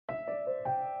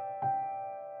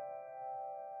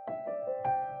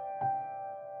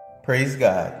Praise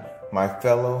God, my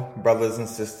fellow brothers and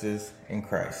sisters in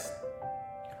Christ.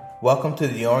 Welcome to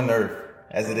the On Earth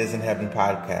as it is in Heaven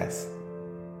podcast.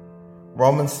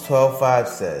 Romans 12:5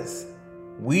 says,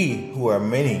 "We who are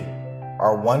many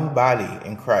are one body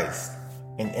in Christ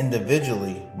and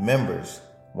individually members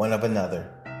one of another."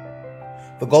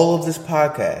 The goal of this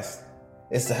podcast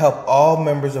is to help all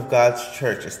members of God's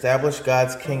church establish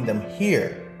God's kingdom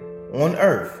here on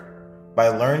earth by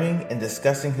learning and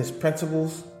discussing His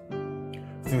principles.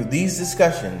 Through these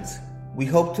discussions, we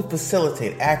hope to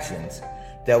facilitate actions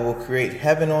that will create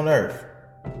heaven on earth.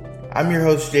 I'm your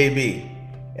host, JB,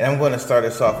 and I'm going to start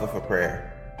us off with a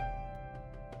prayer.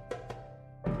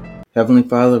 Heavenly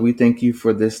Father, we thank you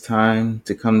for this time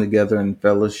to come together in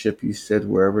fellowship. You said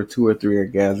wherever two or three are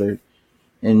gathered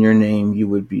in your name, you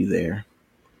would be there.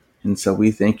 And so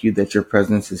we thank you that your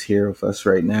presence is here with us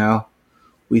right now.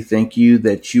 We thank you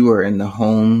that you are in the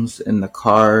homes, in the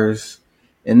cars,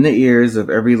 in the ears of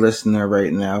every listener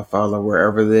right now, Father.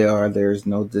 Wherever they are, there is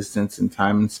no distance in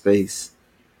time and space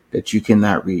that you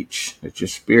cannot reach, that your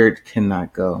spirit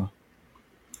cannot go.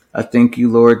 I thank you,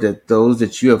 Lord, that those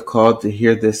that you have called to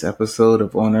hear this episode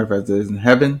of On Earth as it is in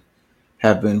Heaven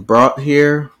have been brought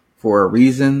here for a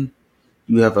reason.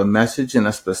 You have a message and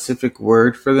a specific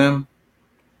word for them.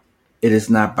 It is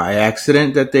not by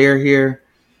accident that they are here.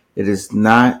 It is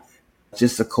not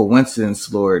just a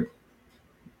coincidence, Lord,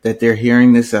 that they're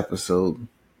hearing this episode.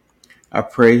 I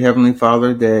pray, Heavenly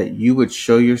Father, that you would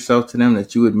show yourself to them,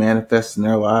 that you would manifest in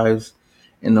their lives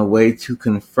in a way to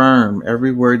confirm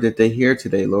every word that they hear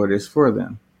today, Lord, is for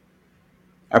them.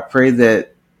 I pray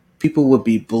that people would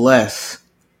be blessed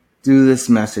through this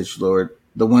message, Lord,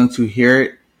 the ones who hear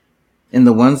it and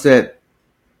the ones that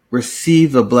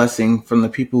receive a blessing from the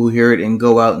people who hear it and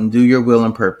go out and do your will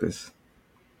and purpose.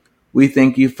 We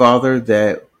thank you, Father,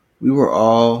 that we were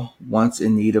all once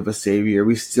in need of a Savior.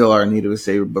 We still are in need of a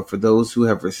Savior. But for those who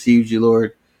have received you,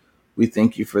 Lord, we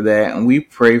thank you for that. And we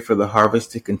pray for the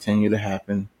harvest to continue to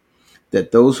happen.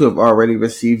 That those who have already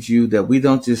received you, that we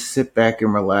don't just sit back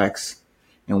and relax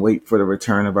and wait for the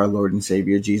return of our Lord and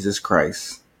Savior, Jesus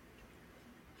Christ.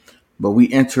 But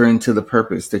we enter into the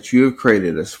purpose that you have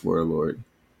created us for, Lord.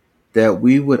 That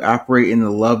we would operate in the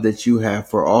love that you have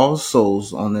for all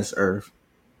souls on this earth.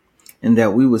 And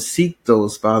that we would seek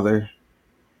those, Father,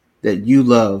 that you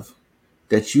love,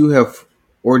 that you have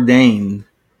ordained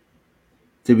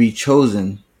to be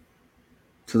chosen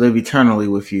to live eternally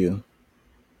with you.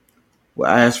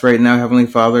 Well, I ask right now, Heavenly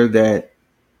Father, that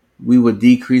we would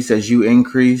decrease as you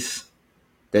increase,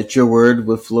 that your word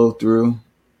would flow through,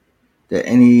 that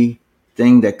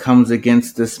anything that comes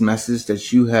against this message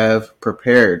that you have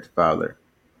prepared, Father,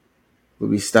 will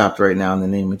be stopped right now in the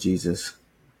name of Jesus.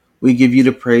 We give you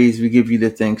the praise, we give you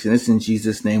the thanks, and it's in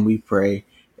Jesus' name we pray.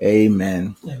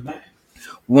 Amen. Amen.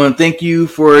 We want to thank you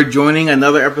for joining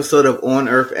another episode of On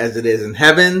Earth as it is in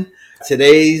Heaven.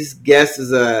 Today's guest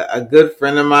is a good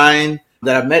friend of mine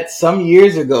that I met some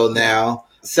years ago now,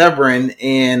 Severin,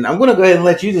 and I'm going to go ahead and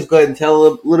let you just go ahead and tell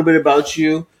a little bit about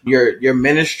you, your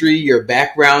ministry, your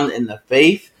background in the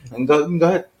faith, and go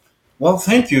ahead. Well,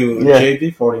 thank you,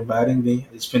 JB, for inviting me.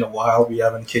 It's been a while. We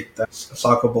haven't kicked a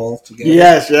soccer ball together.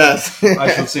 Yes. I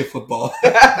should say football.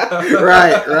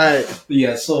 Right.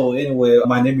 Yeah, so anyway,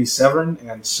 my name is Severin,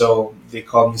 and so they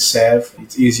call me Sev.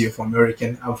 It's easier for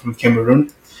American. I'm from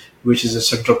Cameroon, which is a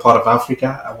central part of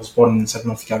Africa. I was born in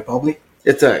Central African Republic.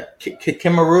 It's a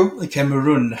Cameroon?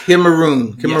 Cameroon.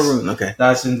 Yes. Okay.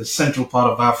 That's in the central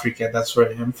part of Africa. That's where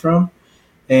I am from.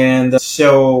 And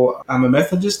so I'm a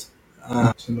Methodist.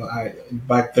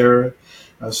 Back there,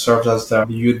 I served as the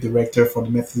youth director for the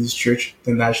Methodist Church,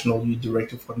 the national youth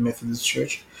director for the Methodist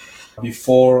Church,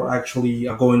 before actually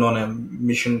going on a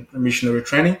missionary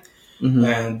training. Mm-hmm.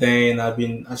 And then I've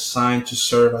been assigned to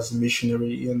serve as a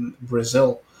missionary in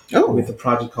Brazil with a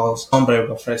project called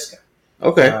Sombra Fresca.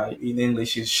 Okay. In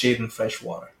English, is Shade and Fresh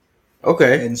Water.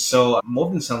 Okay. And so I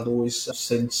moved in St. Louis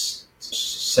since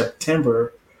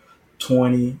September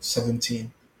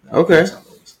 2017. Okay.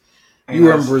 You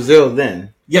were in Brazil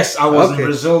then? Yes, I was in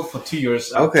Brazil for 2 years,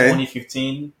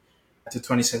 2015 to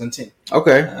 2017.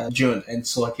 Okay. June. And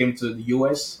so I came to the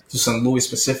U.S., to St. Louis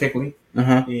specifically,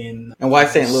 and why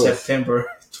St. Louis? September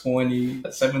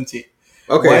 2017.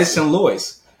 Okay. Why St.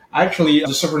 Louis? Actually,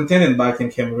 the superintendent back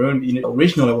in Cameroon,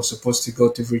 originally I was supposed to go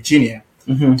to Virginia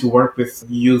to work with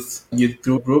youth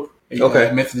group,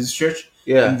 Methodist Church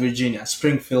in Virginia,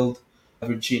 Springfield,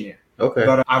 Virginia. Okay.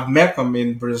 But I've met them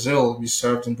in Brazil. We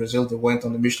served in Brazil. They went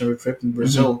on a missionary trip in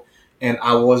Brazil, and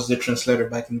I was the translator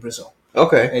back in Brazil.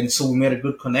 Okay. And so we made a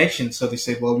good connection. So they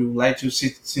said, well, we would like to,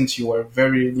 since you are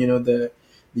very, the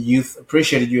the youth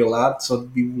appreciated you a lot, so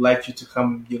we would like you to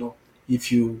come.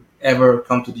 If you ever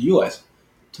come to the U.S.,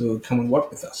 to come and work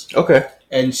with us. Okay.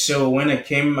 And so when I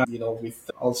came, with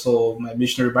also my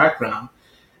missionary background,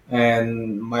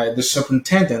 and the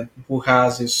superintendent who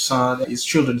has his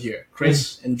children here,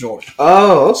 Chris and George.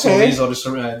 Oh, okay. So these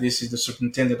are this is the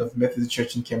superintendent of the Methodist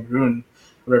Church in Cameroon,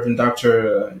 Reverend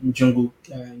Dr. Njungu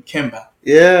Kemba.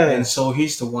 Yeah. And so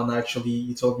he's the one actually.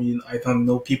 He told me I don't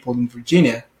know people in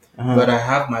Virginia, but I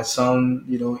have my son,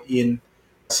 in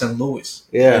St. Louis.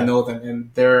 Yeah. I know them,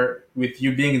 and there with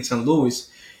you being in St. Louis,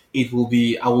 I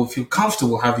will feel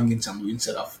comfortable having in St. Louis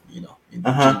instead of in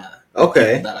Virginia.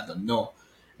 Okay. People that I don't know.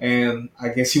 And I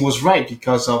guess he was right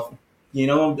because of,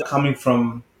 coming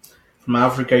from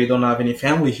Africa, you don't have any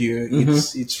family here.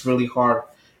 It's really hard,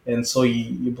 and so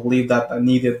you believe that I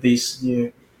needed this,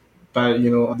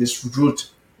 this route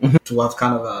to have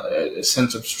kind of a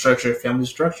sense of structure, family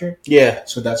structure. Yeah.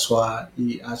 So that's why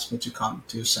he asked me to come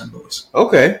to St. Louis.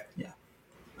 Okay. Yeah.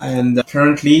 And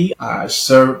currently, I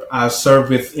serve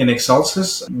with In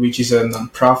Excelsis, which is a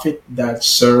nonprofit that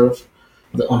serve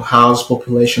the unhoused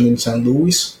population in St.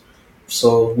 Louis.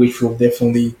 So, which will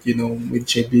definitely, with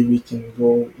JB, we can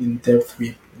go in depth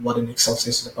with what an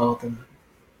Excelsis is about. And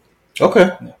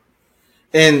okay. Yeah.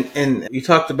 And you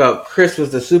talked about Chris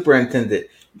was the superintendent.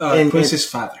 Chris's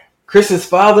father. Chris's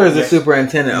father is the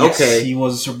superintendent. Yes, okay. He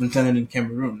was a superintendent in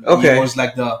Cameroon. Okay. He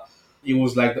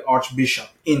was like the archbishop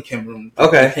in Cameroon.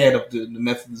 Okay. The head of the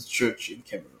Methodist Church in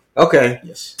Cameroon. Okay.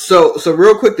 Yes. So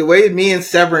real quick, the way me and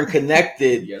Severin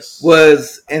connected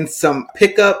was in some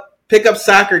pickup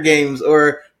soccer games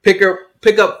or pick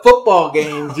up football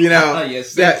games,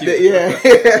 yes, thank you.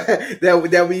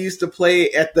 that we used to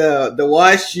play at the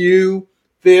Wash U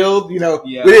field. We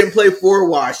didn't play for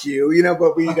Wash U,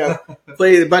 but we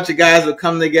played. A bunch of guys would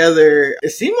come together. It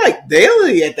seemed like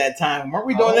daily at that time. Weren't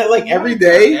we doing that like every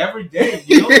day? Every day.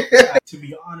 To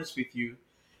be honest with you,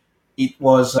 it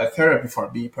was a therapy for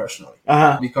me personally.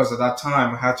 Because at that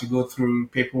time I had to go through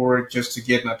paperwork just to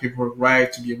get my paperwork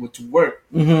right to be able to work.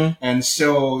 And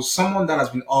so someone that has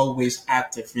been always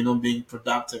active, being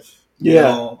productive,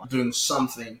 doing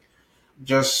something,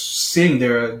 just sitting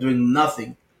there doing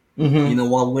nothing,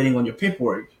 while waiting on your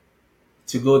paperwork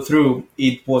to go through,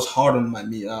 it was hard on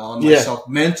myself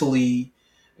mentally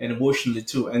and emotionally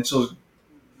too. And so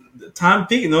the time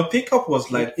pickup was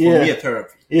like for me a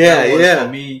therapy. For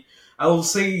me. I will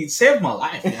say it saved my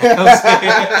life. I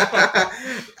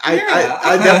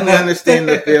definitely understand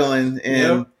the feeling,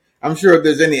 and I'm sure if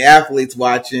there's any athletes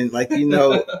watching,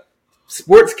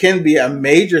 sports can be a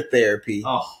major therapy.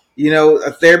 A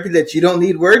therapy that you don't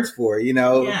need words for. You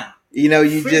free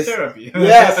just therapy.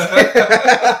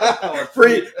 Yes,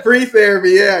 free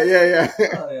therapy.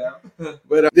 Yeah.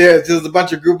 But there's a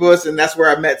bunch of group of us, and that's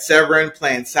where I met Severin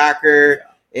playing soccer,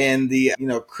 and the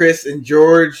Chris and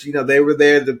George. They were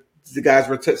there. The guys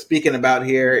were speaking about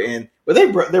here, and were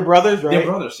they're brothers, right? They're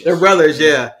brothers. Yes. They're brothers,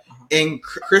 yeah. And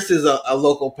Chris is a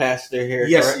local pastor here.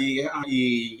 Yes, he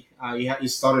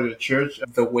started a church,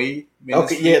 The Way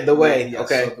Ministry. Okay, The Way. Yeah,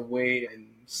 okay, so The Way in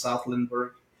South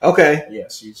Lindbergh. Okay.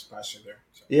 Yes, he's a pastor there.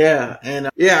 So. Yeah, and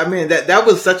I mean that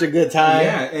was such a good time.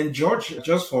 Yeah, and George,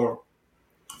 just for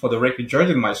the record, George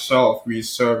and myself, we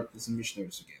served as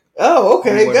missionaries together. Oh,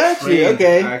 okay, got you.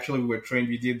 Okay, actually, we were trained.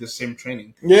 We did the same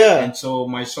training. Yeah, and so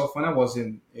myself, when I was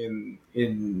in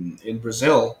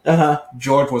Brazil,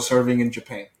 George was serving in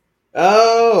Japan.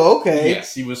 Oh, okay.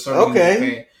 Yes, he was serving in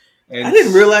Japan. And I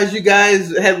didn't realize you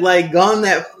guys had gone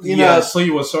that. So he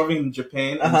was serving in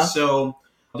Japan, and so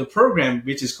the program,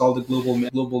 which is called the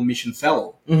Global Mission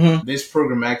Fellow, this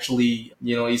program actually,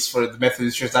 is for the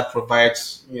Methodist Church that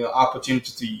provides opportunity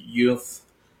to youth.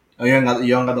 A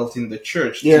young adult in the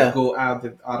church to go out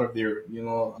of their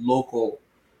local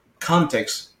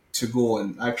context to go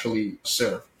and actually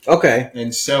serve. Okay.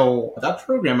 And so that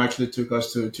program actually took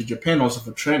us to Japan also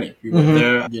for training. We were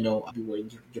there, we were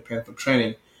in Japan for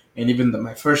training. And even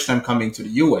my first time coming to the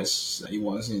U.S., it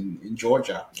was in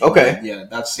Georgia. Okay.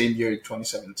 That same year,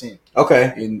 2017.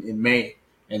 Okay. In May.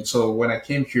 And so when I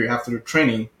came here after the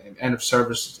training and end of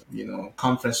service,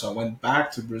 conference, I went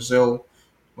back to Brazil,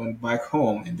 went back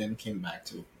home, and then came back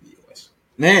to the U.S.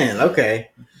 Man,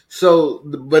 okay. So,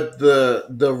 but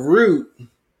the root.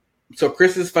 So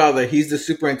Chris's father, he's the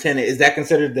superintendent. Is that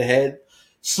considered the head?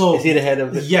 So is he the head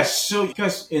of the? Yes. So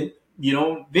because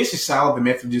this is how the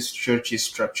Methodist Church is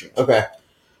structured. Okay.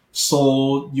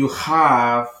 So you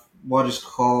have what is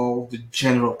called the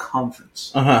General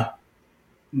Conference.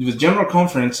 The General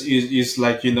Conference is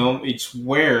like it's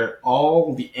where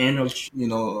all the annual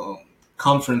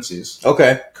conferences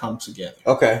come together.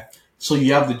 Okay. So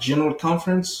you have the General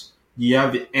Conference, You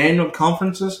have the annual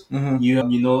conferences. You have,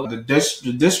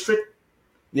 the district.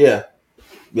 Yeah.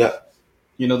 Yeah.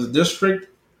 The district.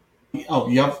 Oh,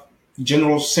 you have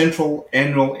general, central,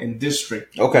 annual, and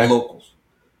district Okay. locals.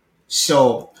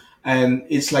 So, and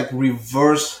it's like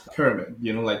reverse pyramid.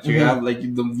 Like you have like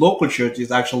the local church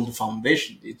is actually the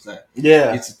foundation.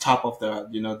 Yeah. It's the top of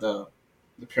the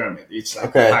pyramid. It's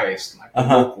like the Okay. highest, like the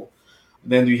local.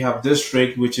 Then you have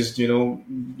district, which is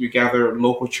you gather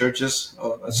local churches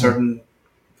of a certain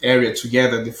area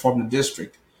together, they form the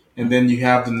district, and then you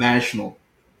have the national,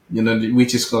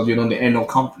 which is called the annual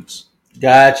conference.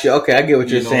 Gotcha. Okay, I get what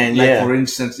you're saying. Like Yeah. for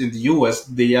instance, in the U.S.,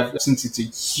 they have, since it's a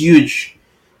huge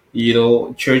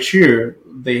church here,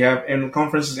 they have annual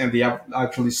conferences and they have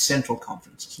actually central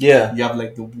conferences. Yeah. You have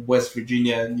like the West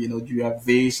Virginia, you have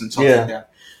this and stuff Yeah. like that.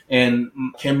 And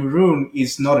Cameroon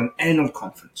is not an annual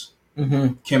conference.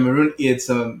 Cameroon is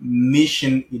a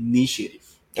mission initiative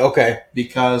Okay.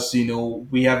 because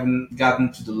we haven't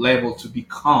gotten to the level to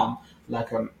become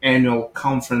like an annual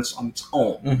conference on its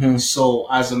own. So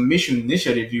as a mission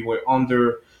initiative, we were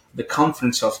under the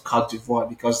conference of Cote d'Ivoire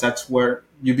because that's where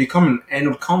you become an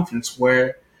annual conference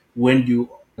where when you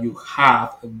have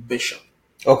a bishop.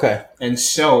 Okay. And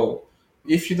so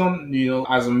if you don't,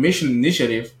 as a mission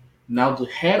initiative, now the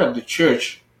head of the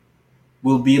church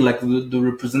will be like the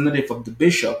representative of the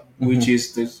bishop, which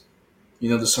is the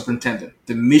superintendent,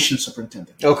 the mission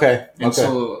superintendent. Okay. And Okay.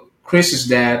 so Chris's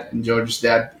dad and George's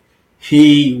dad,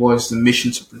 he was the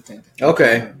mission superintendent.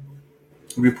 Okay.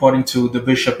 Reporting to the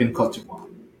bishop in Cote d'Ivoire.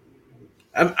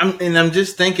 I'm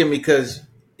just thinking because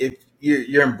if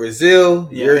you're in Brazil,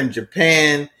 you're in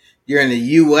Japan, you're in the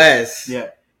U.S. Yeah.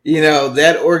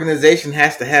 That organization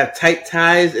has to have tight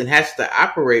ties and has to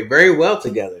operate very well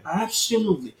together.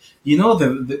 Absolutely.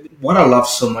 What I love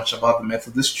so much about the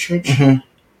Methodist Church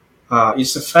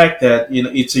is the fact that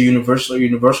it's a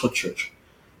universal church.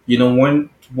 When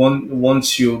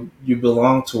once you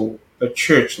belong to a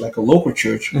church like a local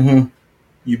church,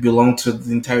 you belong to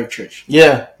the entire church.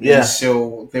 Yeah. Yeah. And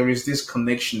so there is this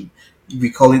connection. We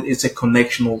call it's a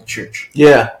connectional church.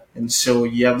 Yeah. And so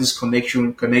you have this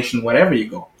connection wherever you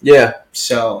go. Yeah.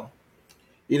 So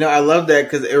I love that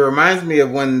because it reminds me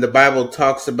of when the Bible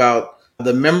talks about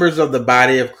the members of the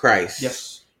body of Christ.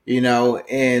 yes,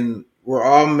 And we're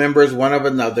all members one of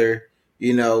another.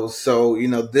 So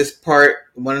this part,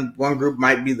 one group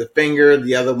might be the finger,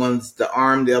 the other one's the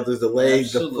arm, the other's the leg,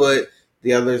 absolutely. the foot,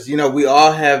 the others. We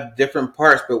all have different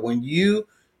parts, but when you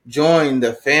join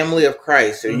the family of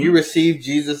Christ and you receive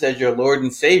Jesus as your Lord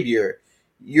and Savior,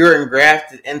 you're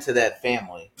engrafted into that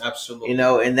family. Absolutely.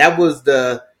 And that was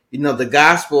the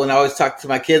gospel. And I always talk to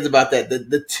my kids about that.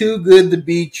 The too good to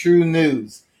be true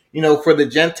news, for the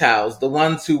Gentiles, the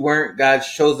ones who weren't God's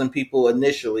chosen people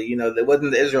initially, that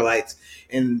wasn't the Israelites.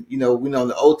 And, we know in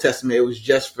the Old Testament, it was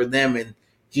just for them. And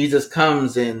Jesus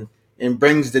comes and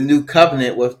brings the new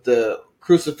covenant with the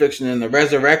crucifixion and the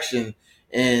resurrection.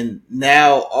 And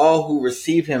now all who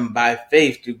receive him by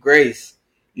faith through grace,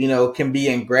 can be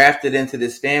engrafted into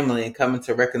this family and come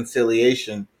into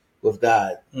reconciliation with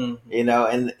God. And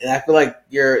I feel like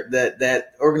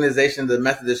that organization, the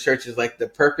Methodist Church, is like the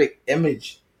perfect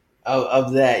image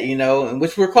of that, and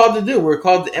which we're called to do. We're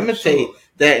called to imitate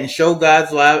that and show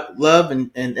God's love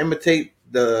and imitate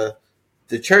the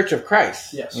Church of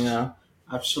Christ. Yes.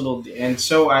 Absolutely. And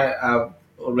so I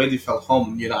already felt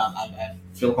home. I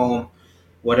feel home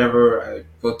whatever I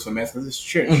go to a Methodist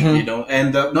church.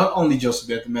 And not only just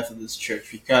the Methodist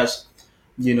church, because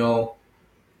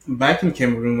back in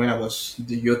Cameroon when I was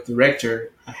the youth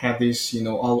director, I had this. I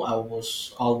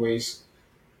was always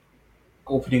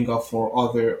opening up for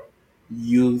other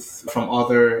youth from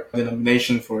other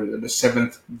denomination for the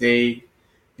Seventh Day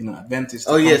Adventists.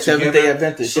 Oh yeah, Seventh Day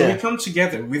Adventists. So yeah. we come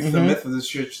together with the Methodist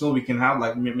Church, so we can have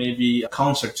like maybe a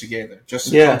concert together, just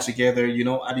to come together,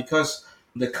 because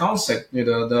the concept,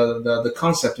 the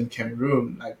concept in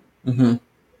Cameroon, like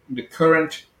the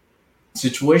current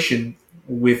situation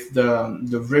with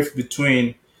the rift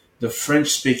between the French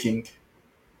speaking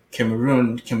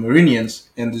Cameroonians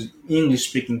and the English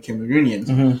speaking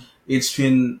Cameroonians, it's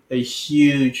been a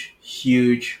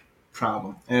huge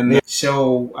problem. And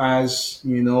so as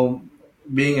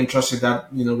being entrusted that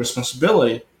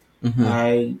responsibility,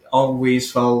 I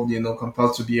always felt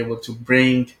compelled to be able to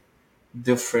bring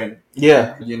different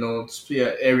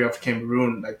area of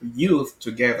Cameroon, like the youth,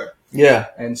 together.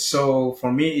 And so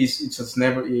for me it has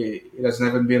never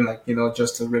been like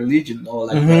just a religion or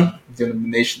like a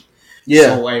denomination.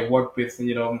 So I work with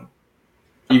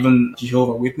even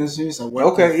Jehovah Witnesses. I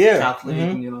work with Catholic,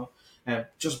 and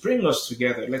just bring us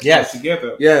together. Let's go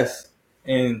together. Yes.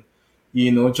 And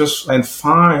just and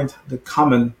find the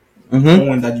common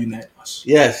point that unite us.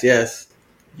 Yes, yes.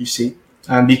 You see,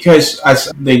 and because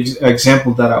as the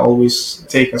example that I always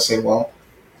take, I say, well,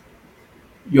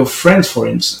 your friends, for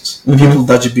instance, people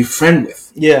that you befriend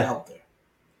with out there,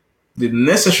 they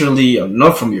necessarily are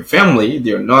not from your family.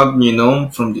 They're not,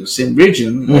 from the same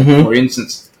region. Like, for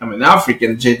instance, I'm an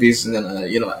African, JP is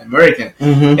American,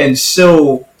 and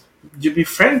so you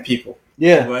befriend people.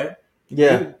 Yeah. Right.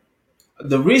 Yeah.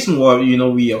 The reason why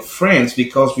we are friends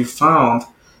because we found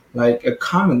like a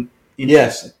common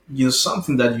interest,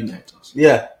 something that unites us.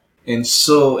 Yeah. And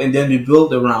then we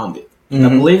build around it. I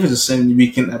believe it's the same.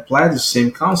 We can apply the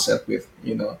same concept with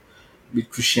with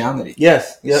Christianity.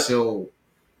 Yes. Yeah. So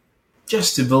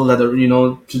just to build that,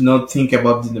 to not think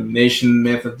about denomination,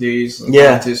 Methodist,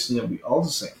 Baptist, we all the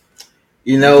same.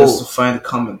 Just to find a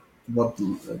common what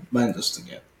bind us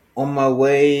together. On my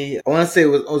way, I want to say it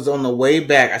was on the way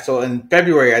back. I saw in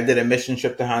February I did a mission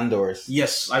trip to Honduras.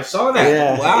 Yes, I saw that.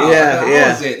 Yeah, wow. Yeah,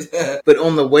 How was it? But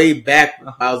on the way back,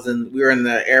 we were in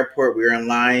the airport. We were in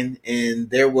line, and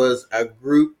there was a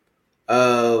group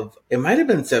of, it might have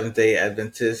been Seventh Day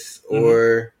Adventists,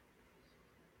 or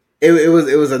it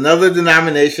was another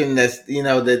denomination that's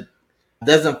that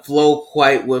doesn't flow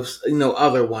quite with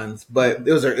other ones. But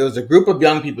it was a group of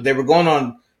young people. They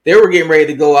were getting ready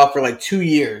to go out for like 2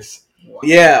 years. Wow.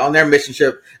 Yeah, on their mission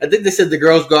trip. I think they said the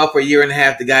girls go out for a year and a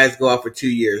half, the guys go out for 2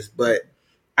 years. But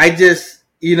I just,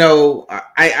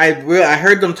 I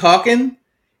heard them talking,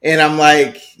 and I'm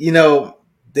like,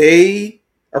 they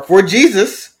are for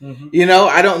Jesus.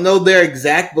 I don't know their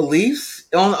exact beliefs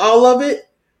on all of it,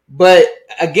 but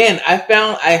again,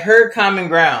 I heard common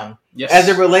ground as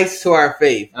it relates to our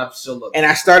faith. Absolutely. And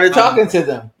I started talking to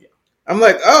them. I'm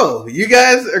like, oh, you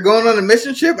guys are going on a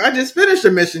mission trip? I just finished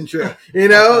a mission trip. You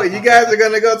guys are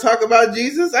going to go talk about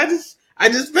Jesus? I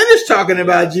just finished talking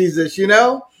about Jesus,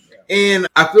 And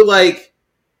I feel like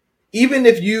even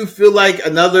if you feel like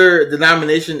another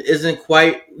denomination isn't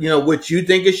quite, what you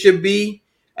think it should be,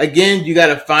 again, you got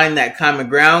to find that common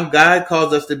ground. God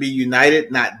calls us to be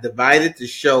united, not divided, to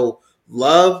show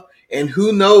love. And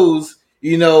who knows,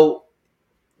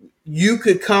 you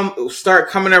could start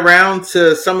coming around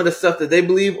to some of the stuff that they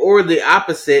believe, or the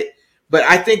opposite. But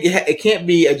I think it can't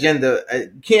be agenda.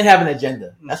 You can't have an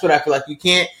agenda. That's what I feel like. You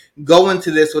can't go into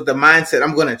this with the mindset,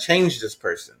 I'm going to change this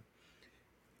person.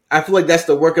 I feel like that's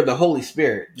the work of the Holy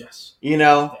Spirit. Yes.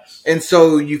 Yes. And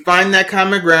so you find that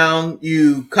common ground,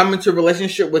 you come into a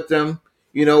relationship with them,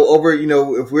 over,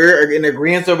 if we're in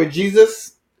agreement over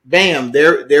Jesus, bam,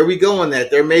 there we go on that.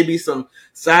 There may be some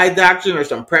side doctrine or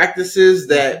some practices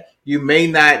that you may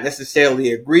not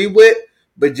necessarily agree with,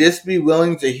 but just be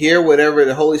willing to hear whatever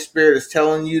the Holy Spirit is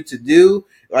telling you to do.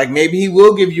 Like maybe He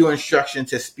will give you instruction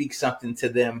to speak something to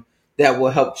them that will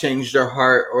help change their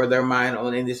heart or their mind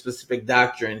on any specific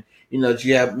doctrine, that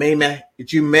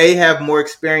you may have more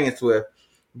experience with.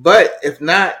 But if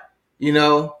not,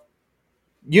 unity.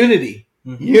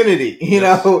 Unity.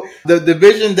 The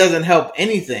division doesn't help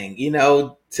anything.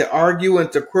 To argue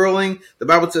and to quarreling, the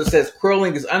Bible says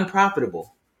quarreling is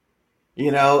unprofitable.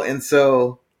 And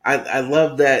so I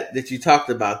love that you talked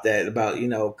about that, about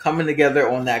coming together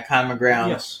on that common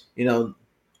ground. Yes.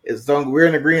 As long as we're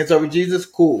in agreement over Jesus,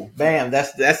 cool. Bam.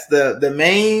 That's the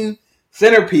main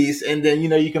centerpiece, and then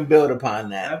you can build upon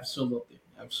that. Absolutely.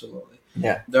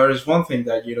 Yeah. There is one thing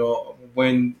that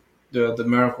when the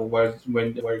miracle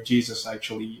where Jesus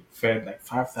actually fed like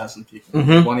 5,000 people,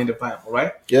 one in the Bible,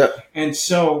 right? Yeah. And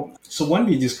so when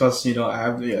we discussed,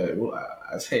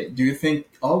 I say, do you think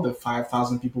all the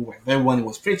 5,000 people were there when he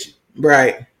was preaching?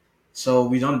 Right. So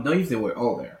we don't know if they were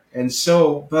all there. And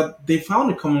so, but they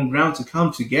found a common ground to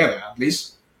come together. At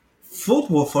least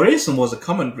football, for instance, was a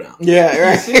common ground. Yeah,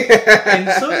 right.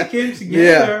 And so they came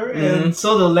together, and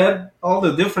so they let all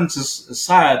the differences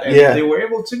aside, and they were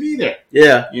able to be there.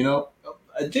 Yeah.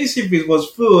 If it was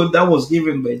food that was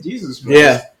given by Jesus Christ,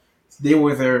 yeah, they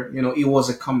were there. It was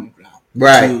a common ground,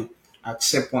 right, to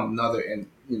accept one another, and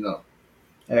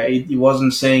it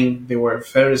wasn't saying they were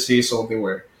Pharisees or they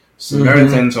were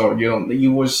Samaritans, or it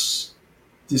was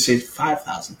to say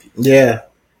 5,000 people. Yeah.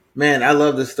 Man, I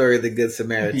love the story of the Good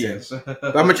Samaritan. Yes. But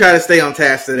I'm going to try to stay on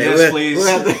task today. Yes, please.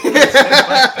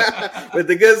 With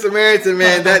the Good Samaritan,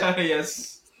 man,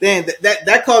 yes. Dan,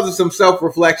 that causes some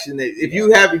self-reflection. If you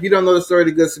don't know the story of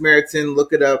the Good Samaritan,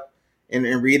 look it up and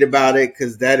read about it,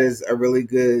 because that is a really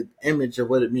good image of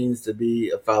what it means to be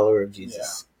a follower of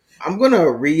Jesus. Yeah. I'm going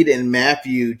to read in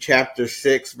Matthew chapter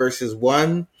 6, verses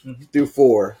 1 through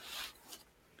 4.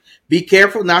 Be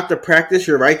careful not to practice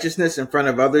your righteousness in front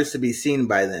of others to be seen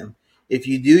by them. If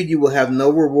you do, you will have no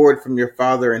reward from your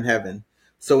Father in heaven.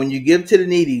 So when you give to the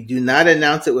needy, do not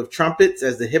announce it with trumpets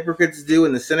as the hypocrites do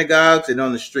in the synagogues and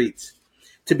on the streets,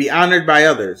 to be honored by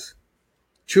others.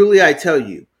 Truly I tell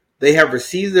you, they have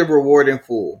received their reward in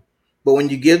full. But when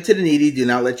you give to the needy, do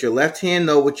not let your left hand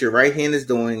know what your right hand is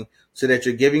doing, so that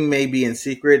your giving may be in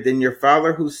secret. Then your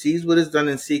Father who sees what is done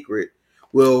in secret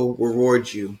will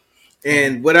reward you.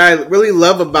 And what I really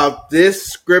love about this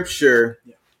scripture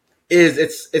is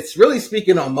it's really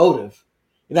speaking on motive.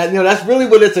 That's really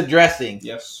what it's addressing.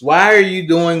 Yes. Why are you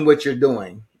doing what you're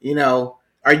doing?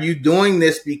 Are you doing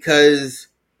this because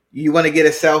you want to get a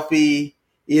selfie,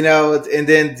 and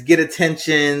then get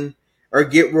attention or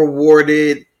get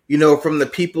rewarded, from the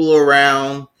people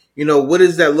around? What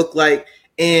does that look like?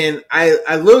 And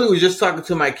I literally was just talking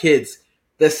to my kids.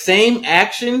 The same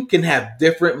action can have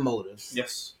different motives.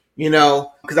 Yes.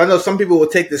 Because I know some people will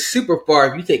take this super far.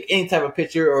 If you take any type of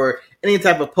picture or any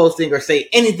type of posting or say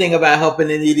anything about helping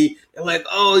the needy, they're like,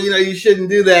 oh, you shouldn't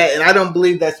do that. And I don't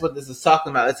believe that's what this is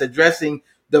talking about. It's addressing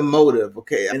the motive,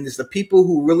 okay? And it's the people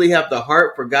who really have the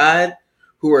heart for God,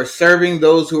 who are serving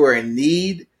those who are in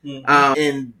need. Mm-hmm.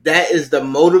 And that is the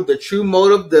motive, the true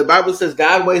motive. The Bible says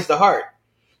God weighs the heart,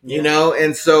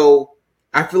 and so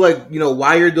I feel like,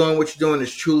 why you're doing what you're doing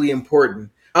is truly important.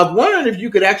 I was wondering if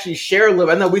you could actually share a little.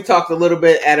 I know we talked a little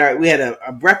bit we had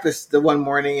a breakfast the one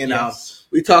morning, and yes.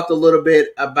 We talked a little bit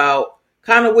about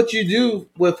kind of what you do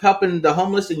with helping the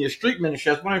homeless in your street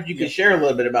ministry. I was wondering if you could share a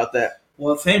little bit about that.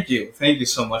 Well, thank you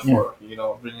so much for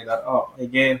bringing that up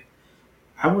again.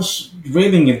 I was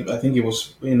reading it. I think it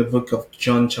was in the book of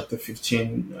John, chapter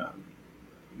 15,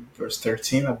 verse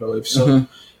 13, I believe so,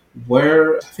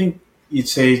 where I think it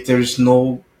says there is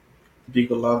no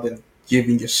bigger love than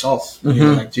giving yourself,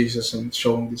 like Jesus, and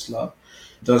showing this love.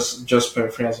 Just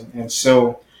paraphrasing. And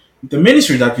so the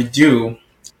ministry that we do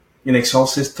in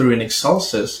Excelsis, through an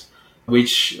Excelsis,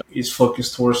 which is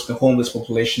focused towards the homeless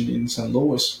population in St.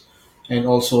 Louis and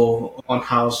also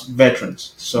unhoused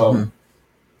veterans. So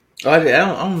I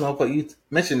don't know, but you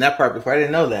mentioned that part before. I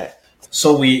didn't know that.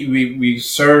 So we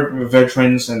serve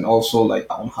veterans and also like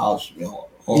unhoused,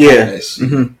 homeless,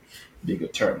 bigger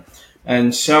term.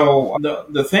 And so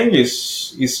the thing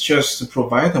is just to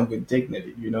provide them with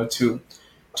dignity,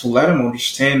 to let them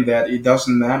understand that it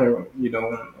doesn't matter,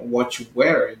 what you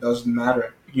wear. It doesn't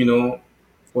matter,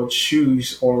 what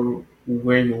shoes or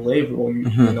where you live, or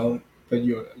but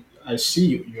I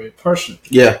see you're a person.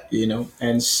 Yeah.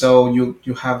 And so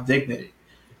you have dignity.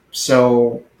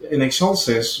 So in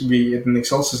Excelsis,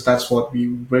 that's what we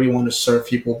really want to serve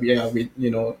people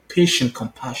with patient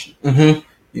compassion.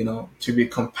 To be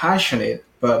compassionate,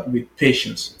 but with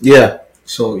patience. Yeah.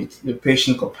 So it's the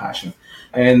patient compassion,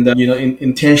 and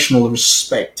intentional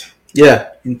respect.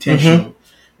 Yeah. Intentional,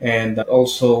 and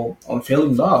also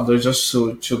unfailing love. They're just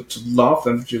to love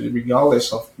them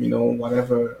regardless of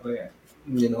whatever they're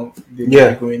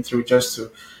going through, just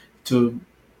to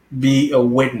be a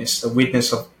witness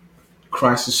of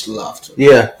Christ's love.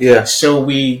 Yeah. So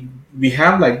we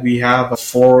have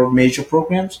 4 major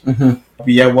programs.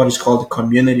 We have what is called the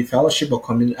community fellowship or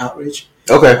community outreach.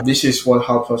 Okay. This is what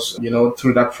helps us,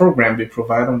 through that program. We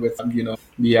provide them with,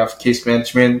 we have case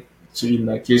management. So in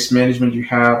the case management, you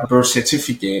have birth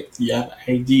certificate, you have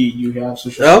ID, you have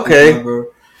social security number,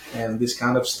 and this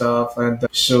kind of stuff. And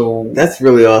so that's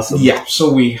really awesome. Yeah.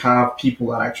 So we have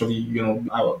people that actually,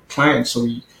 our clients. So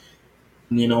we,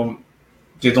 they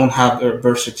don't have a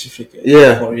birth certificate,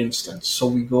 for instance. So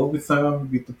we go with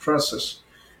them with the process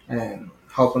and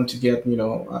help them to get,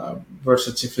 birth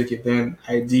certificate, then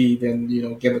ID, then,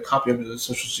 get a copy of the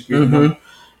social security number.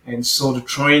 And so the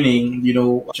training,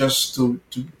 just to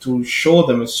show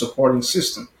them a supporting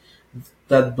system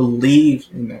that believes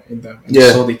in them. And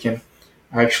so they can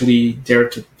actually dare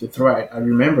to thrive. I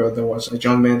remember there was a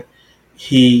young man,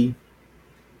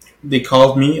 they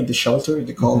called me at the shelter.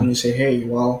 They called me and say, hey,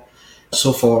 well,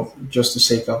 so for just the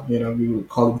sake of, we would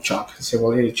call him Chuck. I say,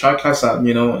 well, hey, Chuck has,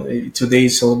 today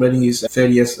is celebrating his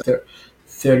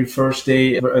 31st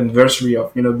day anniversary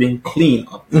of, being clean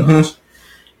up the house.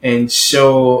 And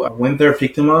so I went there,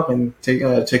 picked him up, and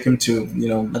took him to,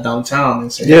 downtown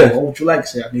and said, hey, what would you like? I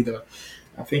said,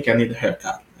 I think I need a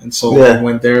haircut. And so I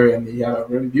went there, and he had a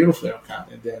really beautiful haircut.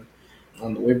 And then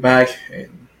on the way back,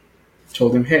 and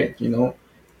told him, hey,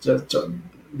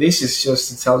 this is just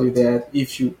to tell you that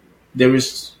there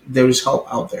is help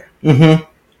out there.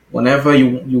 Whenever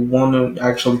you want to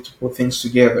actually to put things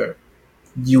together,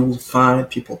 you will find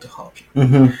people to help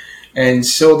you. And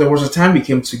so there was a time we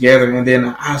came together, and then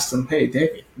I asked him, hey,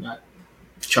 David,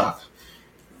 Chuck,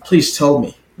 please tell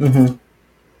me,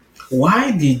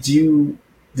 why did you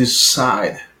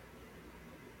decide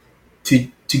to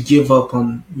give up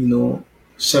on,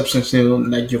 substance,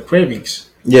 like your cravings.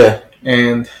 Yeah.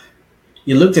 And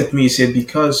he looked at me and said,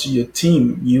 because you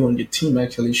and your team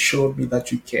actually showed me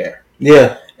that you care.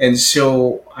 Yeah. And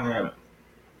so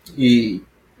he,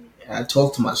 I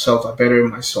told to myself, I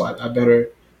better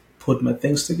put my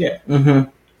things together.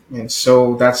 Mm-hmm. And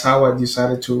so that's how I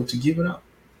decided to give it up.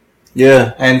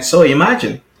 Yeah. And so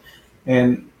imagine,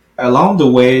 and along the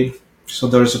way, so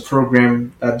there's a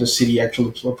program that the city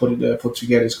actually put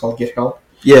together. It's called Get Help.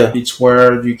 Yeah. It's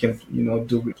where you can,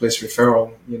 do place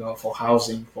referral, for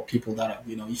housing for people that are,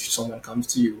 if someone comes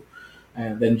to you,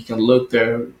 and then you can look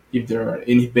there if there are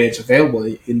any beds available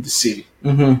in the city.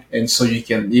 Mm-hmm. And so you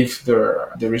can, if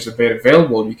there is a bed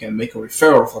available, you can make a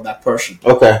referral for that person.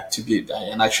 Okay. To be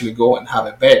and actually go and have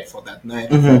a bed for that night,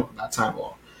 Mm-hmm. for that time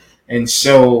off. And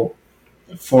so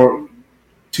for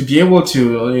to be able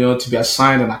to, to be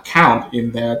assigned an account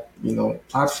in that,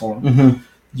 platform, Mm-hmm.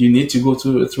 you need to go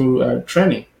through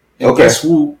training. And Okay. guess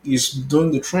who is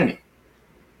doing the training?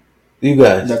 You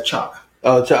guys. The Chuck.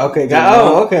 Oh, okay.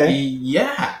 Okay.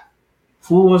 Yeah.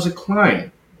 Who was a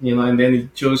client? And then he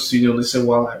chose to, they said,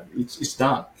 well, it's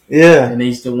done. Yeah. And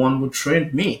he's the one who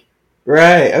trained me.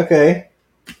 Right. Okay.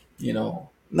 To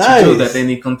do that, and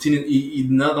he continued. He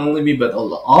not only me, but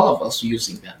all of us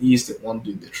using that. He's the one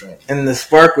doing the training. And the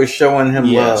spark was showing him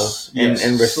love and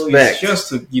respect. So it's just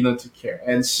to care.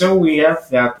 And so we have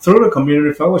that through the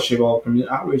community fellowship or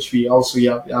community outreach. We also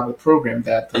have a program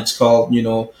that it's called,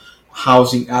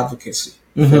 housing advocacy.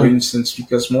 Mm-hmm. For instance,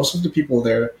 because most of the people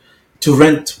there to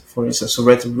rent, for instance, to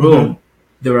rent a room, mm-hmm.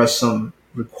 there are some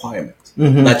requirements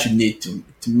mm-hmm. that you need to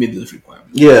meet those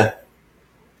requirements. Yeah.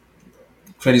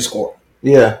 Credit score.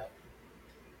 Yeah.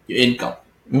 Your income.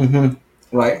 Mm-hmm.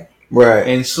 Right? Right.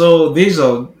 And so these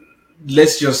are,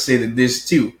 let's just say that there's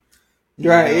two.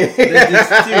 Right.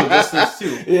 There's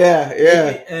two. Yeah,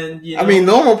 yeah. And I mean,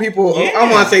 normal people, yeah.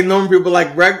 I want to say normal people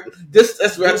like,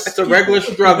 that's a regular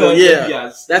struggle. Yeah.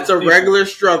 Yes, that's a regular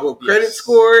struggle. Yes. Credit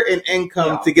score and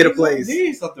income to get a place.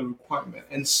 These are the requirement.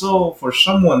 And so for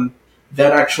someone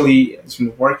that actually has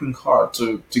been working hard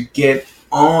to get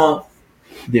on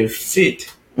their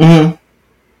feet, mm-hmm.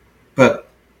 but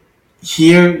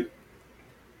here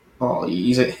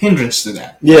is a hindrance to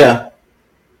that. Yeah.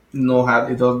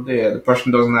 The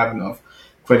person doesn't have enough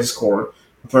credit score.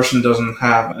 The person doesn't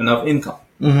have enough income.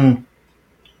 Mm-hmm.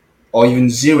 Or even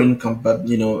zero income, but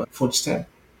food stamp.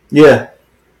 Yeah.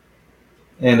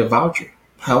 And a voucher.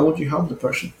 How would you help the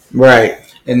person? Right.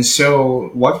 And so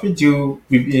what we do,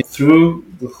 through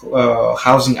the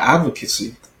housing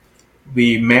advocacy,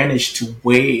 we manage to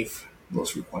waive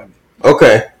those requirements.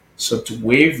 Okay. So to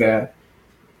waive that,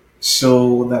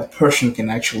 so that person can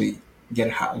actually get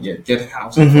a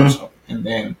housing mm-hmm. first, and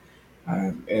then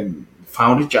and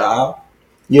found a job.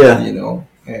 Yeah.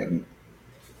 And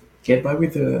get by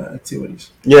with the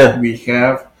activities. Yeah. We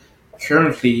have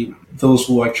currently those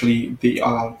who actually they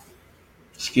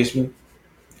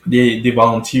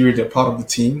volunteer. They're part of the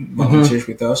team. Volunteers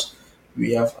mm-hmm. with us.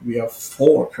 We have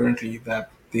 4 currently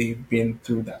that they've been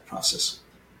through that process.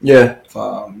 Yeah.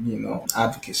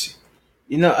 Advocacy.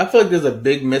 I feel like there's a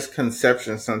big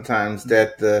misconception sometimes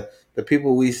that the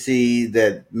people we see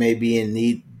that may be in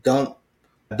need don't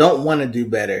want to do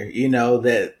better.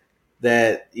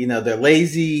 That they're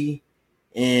lazy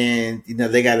and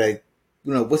they gotta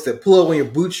what's that, pull up on your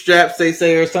bootstraps, they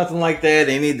say, or something like that.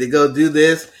 They need to go do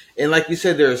this. And like you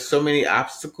said, there are so many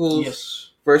obstacles. Yes.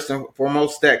 First and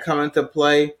foremost that come into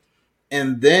play.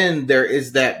 And then there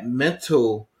is that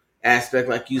mental aspect,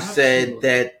 like you Absolutely. Said,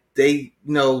 that they,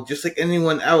 just like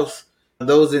anyone else,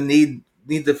 those in need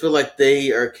to feel like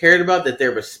they are cared about, that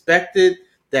they're respected,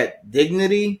 that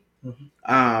dignity.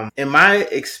 Mm-hmm. In my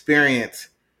experience,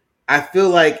 I feel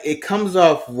like it comes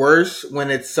off worse when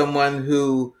it's someone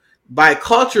who, by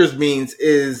culture's means,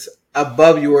 is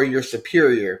above you or you're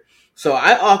superior. So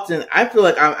I feel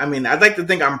like, I'd like to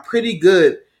think I'm pretty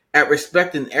good at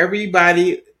respecting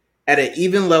everybody at an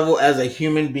even level as a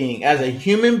human being. As a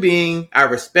human being, I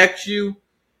respect you.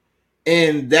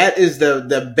 And that is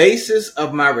the basis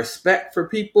of my respect for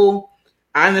people.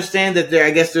 I understand that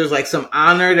there's like some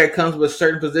honor that comes with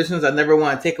certain positions. I never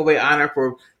want to take away honor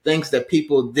for things that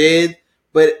people did.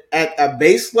 But at a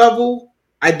base level,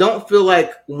 I don't feel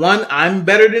like, 1, I'm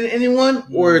better than anyone,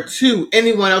 or 2,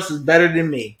 anyone else is better than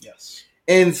me. Yes.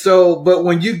 And so, but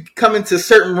when you come into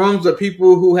certain rooms of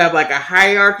people who have like a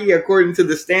hierarchy according to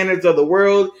the standards of the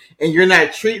world, and you're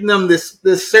not treating them this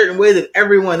certain way that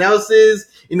everyone else is,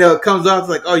 it comes off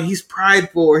like, oh, he's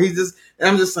prideful, or he's just, and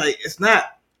I'm just like, it's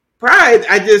not pride.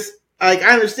 like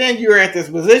I understand you're at this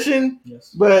position,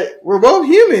 Yes. but we're both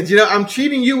humans. I'm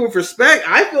treating you with respect.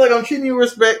 I feel like I'm treating you with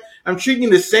respect. I'm treating you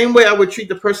the same way I would treat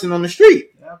the person on the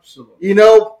street. Absolutely.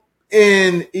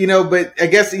 And but I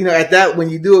guess at that when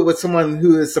you do it with someone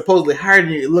who is supposedly higher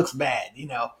than you, it looks bad.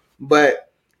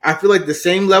 But I feel like the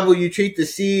same level you treat the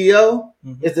CEO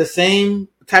is the same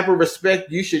type of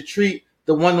respect you should treat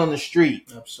the one on the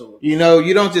street. Absolutely. You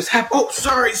don't just have, oh,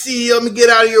 sorry, CEO, let me get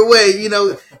out of your way.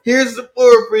 Here's the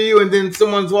floor for you, and then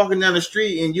someone's walking down the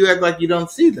street and you act like you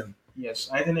don't see them. Yes,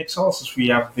 I think Excelsis we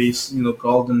have this,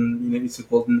 golden, it's a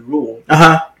golden rule,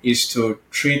 is to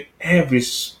treat every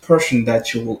person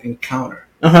that you will encounter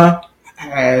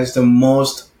as the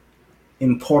most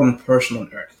important person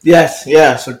on earth. Yes,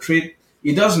 yeah. So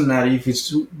it doesn't matter if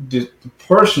it's the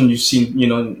person you see,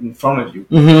 in front of you,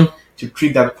 to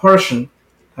treat that person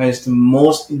as the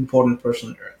most important person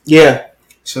on earth. Yeah.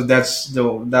 So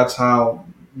that's how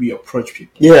we approach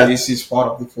people. Yeah. This is part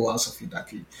of the philosophy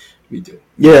that we do.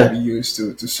 Yeah. We use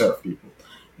to serve people.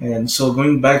 And so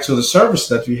going back to the service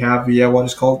that we have, we have what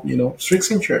is called, street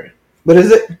sanctuary. What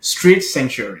is it? Street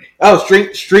sanctuary. Oh,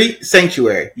 street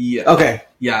sanctuary. Yeah. Okay.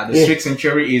 Yeah, the street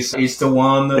sanctuary is the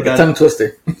one like a tongue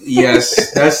twister.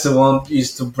 Yes, that's the one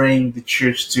is to bring the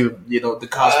church to the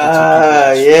gospel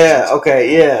to people. Yeah.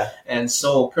 Okay. Yeah. And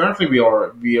so currently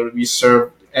we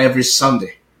serve every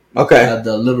Sunday. Okay. At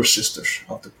the Little Sisters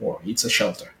of the Poor. It's a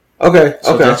shelter. Okay.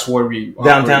 So okay. that's where we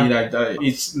downtown.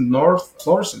 It's North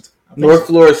Florissant. North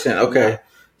Florissant. Okay. Yeah.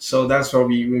 So that's where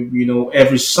we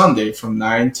every Sunday from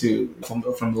 9 to from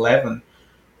 11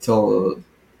 till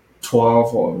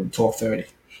 12 or 12:30.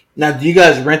 Now, do you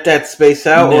guys rent that space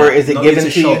out, or is it given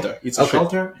it's to shelter. you? It's a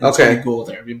shelter. Okay. So we go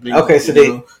there. We bring, okay.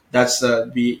 So that's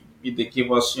they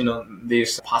give us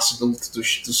this possibility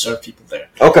to serve people there.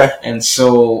 Okay. And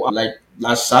so like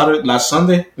last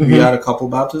Sunday we had a couple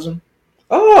baptism.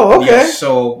 Oh, okay. Yeah,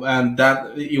 so and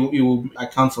that it will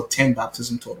account for 10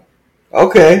 baptism total.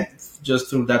 Okay. Just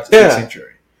through that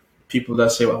sanctuary, people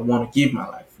that say, well, "I want to give my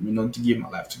life," to give my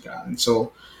life to God. And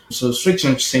so street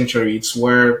sanctuary, it's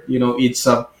where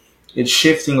it's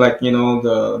shifting like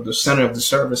the center of the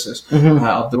services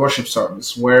of the worship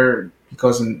service, where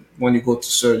because when you go to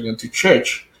serve to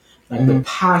church, like the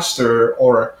pastor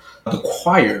or the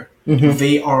choir,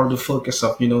 they are the focus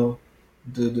of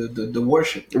the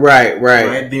worship. Right.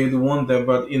 They're the one that,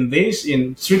 but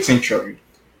in street sanctuary,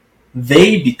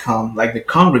 they become like the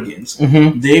congregants.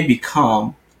 They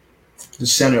become the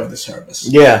center of the service.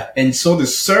 Yeah. And so the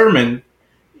sermon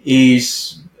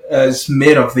is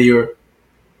made of their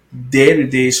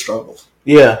day-to-day struggles.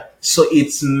 Yeah. So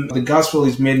it's the gospel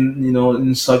is made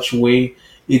in such a way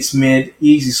it's made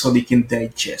easy so they can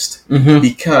digest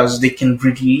because they can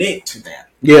relate to that.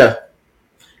 Yeah.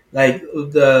 Like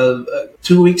the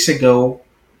 2 weeks ago,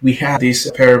 we had this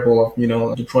parable of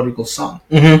the prodigal son,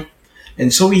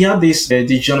 and so we have this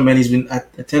gentleman. He's been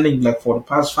attending like for the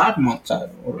past 5 months,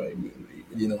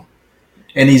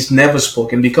 and he's never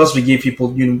spoken because we give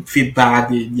people feedback.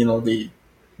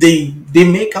 They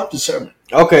make up the sermon.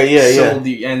 Okay,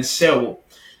 yeah. So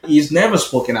he's never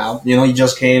spoken out. He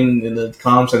just came and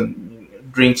comes and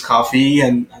drinks coffee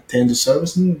and attend the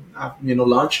service and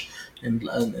lunch and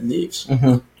leaves.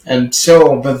 And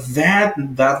so, but that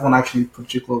one actually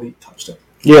particularly touched him.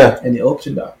 Yeah. And he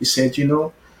opened up. He said,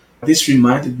 this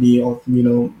reminded me of,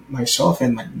 myself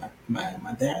and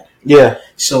my dad. Yeah.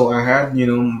 So I had,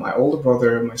 my older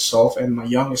brother, myself, and my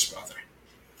youngest brother.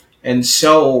 And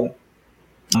so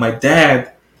my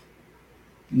dad,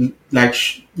 like,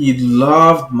 he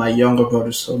loved my younger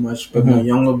brother so much, but my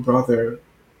younger brother,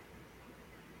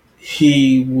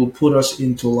 he will put us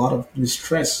into a lot of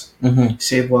distress. He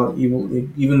said, well,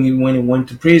 even when he went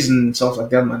to prison and stuff like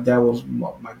that, my dad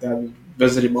would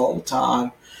visit him all the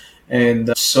time.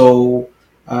 And so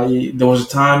there was a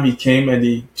time he came and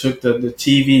he took the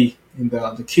TV in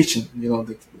the kitchen.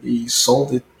 He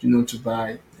sold it, to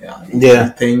buy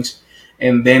things.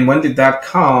 And then when did that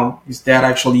come? His dad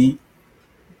actually,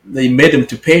 they made him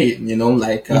to pay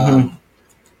it,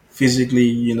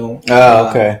 physically,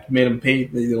 okay. Made him pay,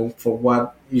 for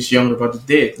what his younger brother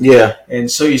did. Yeah.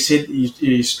 And so he said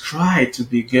he's tried to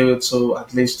be good, so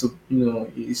at least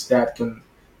his dad could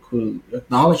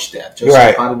acknowledge that, just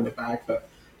pat him in the back, but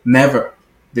never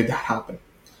did that happen.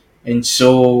 And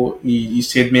so he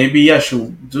said maybe I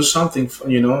should do something,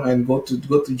 and go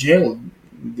to jail.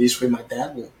 This way, my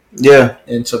dad will. Yeah.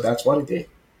 And so that's what he did.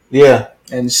 Yeah.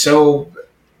 And so.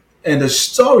 And the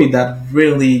story that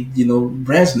really,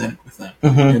 resonated with them,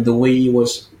 and the way he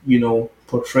was,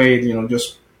 portrayed,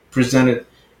 just presented,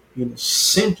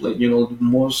 simply, the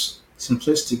most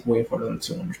simplistic way for them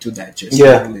to digest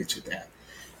and relate to that.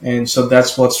 And so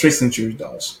that's what Street Century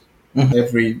does. Mhm.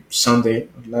 Every Sunday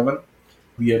at 11,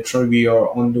 we are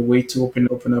on the way to open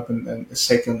up a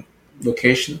second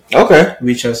location, Okay.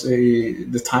 which has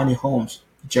the tiny homes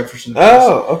Jefferson has.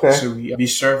 Oh, okay. So we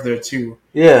serve there too.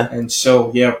 Yeah. And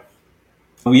so yeah,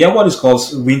 we have what is called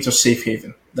Winter Safe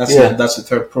Haven. Yeah. That's the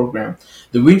third program.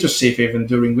 The Winter Safe Haven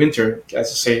during winter, as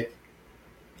I say,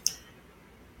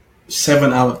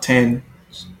 7 out of 10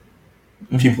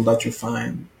 Mhm. people that you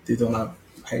find they don't have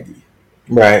ID,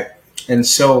 Right. and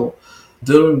so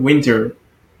during winter,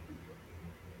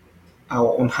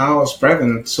 on house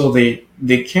pregnant, so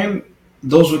they can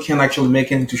those who can actually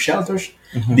make it into shelters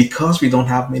Mhm. because we don't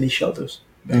have many shelters.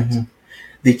 But Mhm.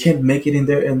 they can't make it in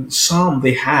there, and some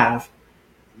they have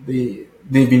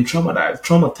they've been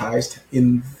traumatized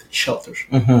in shelters.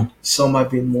 Mhm. Some have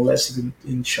been molested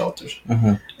in shelters,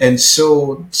 Mhm. and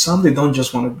so some they don't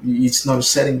just want to. It's not a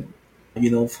setting,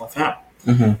 for them.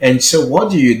 Mhm. And so what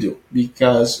do you do?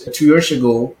 Because 2 years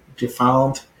ago they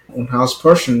found an house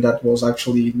person that was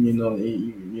actually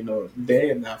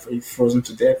dead, frozen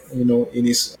to death, in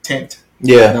his tent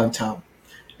Yeah. downtown.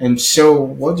 And so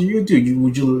what do?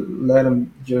 Would you let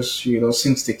them just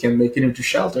since they can make it into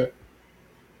shelter?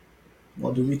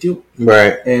 What do we do?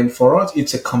 Right. And for us,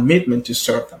 it's a commitment to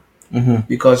serve them Mhm.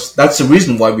 because that's the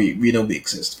reason why we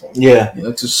exist for. Yeah.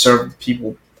 To serve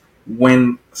people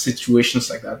when situations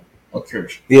like that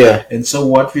occurs. Yeah. And so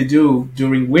what we do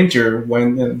during winter,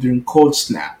 when during cold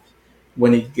snap,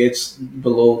 when it gets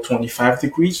below 25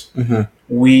 degrees, Mhm.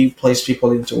 we place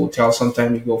people into hotels.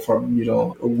 Sometimes we go from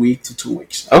a week to 2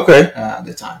 weeks Okay. at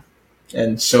the time.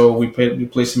 And so we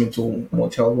place them into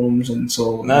motel rooms, and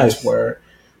so that's Nice. where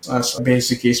as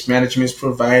basic case management is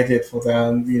provided for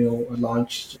them. A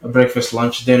lunch, a breakfast,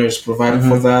 lunch, dinner is provided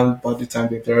for Mhm. them by the time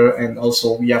they're there, and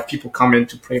also we have people come in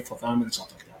to pray for them and stuff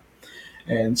like that.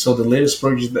 And so the latest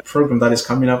program that is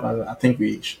coming up, I think we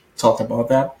talked about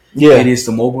that. It Yeah. is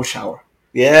the mobile shower.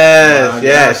 Yes. Yes.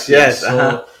 Yes, yes. Yes. Uh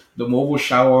huh. So the mobile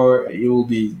shower, it will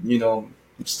be,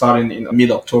 starting in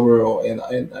mid October or yes,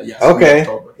 mid Okay.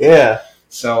 October. Yeah. Yeah.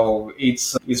 So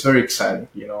it's very exciting,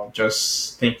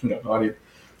 just thinking about it,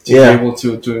 to be Yeah. able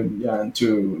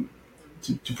to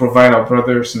provide our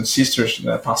brothers and sisters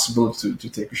the possibility to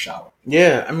take a shower.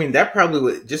 Yeah. I mean, that probably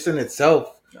would just in itself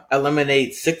Yeah.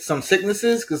 eliminate some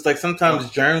sicknesses because like Yeah. sometimes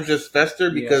germs just fester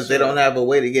Yes, because they don't sir. have a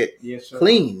way to get Yes, sir.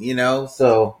 clean.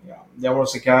 So. Yeah. There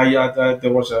was a guy.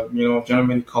 There was a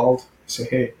gentleman called. Said,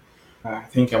 "Hey, I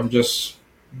think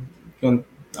going,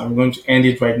 I'm going to end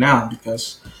it right now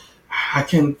because I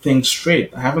can't think straight.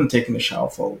 I haven't taken a shower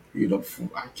for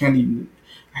I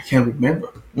can't remember.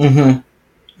 Mhm.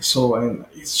 So and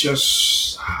it's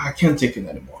just I can't take it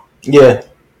anymore. Yeah.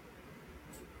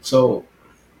 So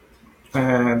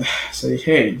and say,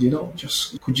 hey,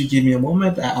 just could you give me a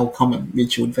moment? I'll come and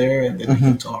meet you there, and then we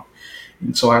can Mhm. talk.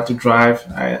 And so I had to drive.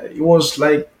 It was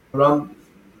like around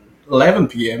 11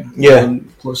 p.m., Yeah.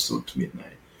 close to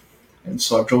midnight. And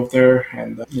so I drove there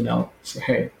and, said,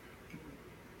 hey,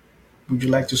 would you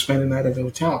like to spend the night at the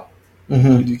hotel? Mhm.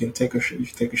 You can you can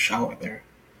take a shower there.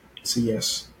 I said,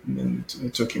 yes. And then I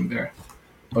took him there.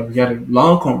 But we had a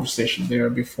long conversation there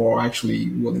before actually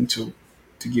willing to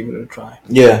give it a try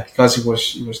Yeah. because it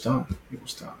was done. It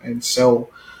was done. And so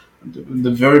the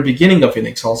very beginning of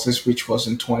Phoenix Solstice, which was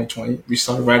in 2020, we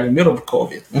started right in the middle of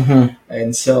COVID. Mhm.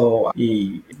 And so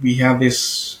we had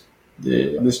this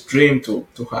dream to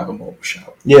have a mobile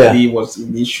shop. Yeah. He was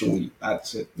initially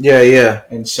that's it. Yeah. Yeah.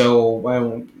 And so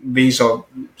these are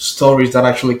stories that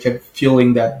actually kept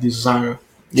fueling that desire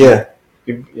to Yeah.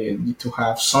 to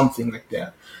have something like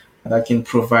that can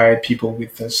provide people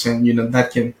with a sense, that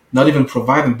can not even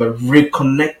provide them but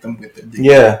reconnect them with it,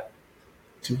 Yeah.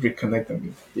 to reconnect them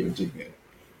with their dignity.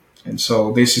 And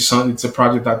so this is something. It's a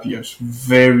project that we are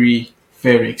very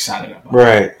very excited about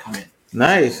Right. coming.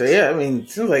 Nice. So yeah, I mean, it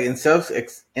seems like in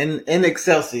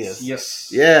Excelsius, Yes.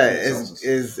 yeah, It tells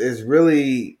us. is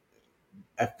really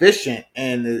efficient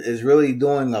and is really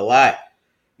doing a lot.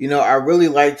 I really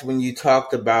liked when you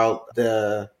talked about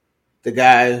the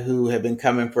guy who had been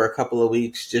coming for a couple of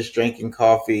weeks, just drinking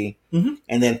coffee, Mm-hmm.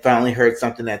 and then finally heard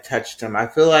something that touched him. I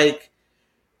feel like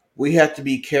we have to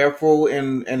be careful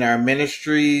in our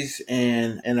ministries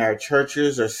and in our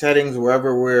churches or settings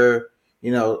wherever we're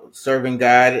serving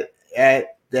God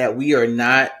at, that we are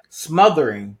not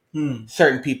smothering Mm.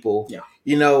 certain people.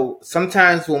 Yeah.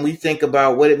 Sometimes when we think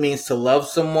about what it means to love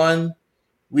someone,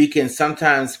 we can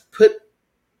sometimes put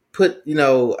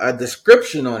a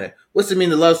description on it. What's it mean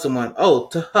to love someone? Oh,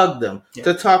 to hug them, Yeah.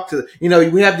 to talk to.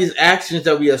 We have these actions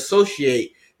that we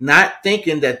associate not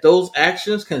thinking that those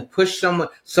actions can push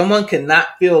someone cannot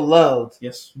feel loved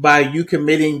Yes. by you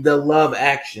committing the love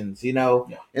actions, Yeah.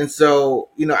 and so,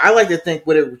 I like to think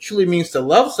what it truly means to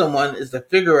love someone is to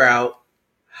figure out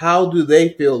how do they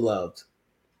feel loved,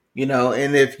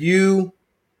 and if you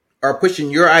are pushing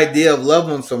your idea of love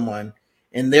on someone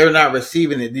and they're not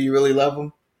receiving it, do you really love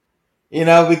them?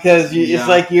 Because it's Yeah.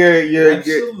 like you're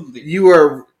Absolutely. you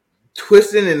are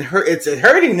twisting and it's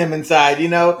hurting them inside.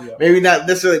 Yeah. Maybe not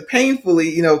necessarily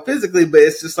painfully, physically, but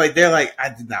it's just like they're like, I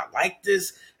did not like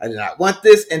this, I did not want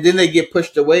this, and then they get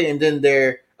pushed away, and then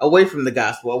they're away from the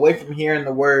gospel, away from hearing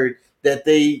the word that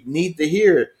they need to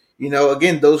hear.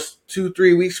 Again, those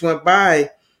 2-3 weeks went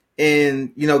by,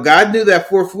 and God knew that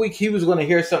fourth week he was going to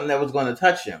hear something that was going to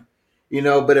touch him.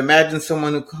 But imagine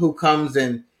someone who comes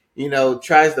and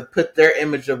tries to put their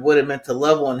image of what it meant to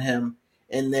love on him.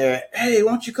 And they're, hey,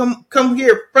 why don't you come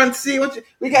here, front seat?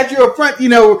 We got you a front,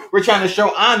 we're trying to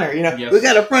show honor, Yes. we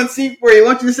got a front seat for you.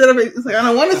 Why don't you sit up? It's like, I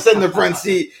don't want to sit in the front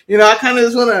seat. I kind of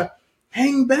just want to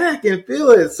hang back and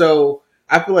feel it. So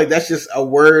I feel like that's just a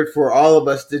word for all of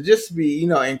us to just be,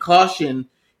 in caution,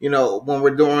 when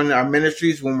we're doing our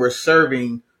ministries, when we're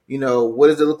serving, what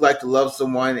does it look like to love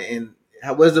someone, and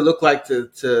what does it look like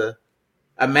to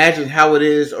imagine how it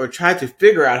is, or try to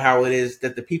figure out how it is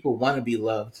that the people want to be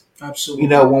loved. Absolutely.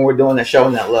 When we're doing that,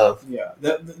 showing that love. Yeah.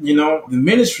 The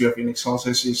ministry of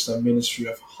Inexcelsis is the ministry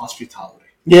of hospitality.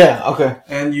 Yeah. Okay.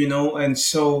 And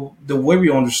so the way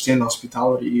we understand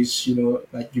hospitality is,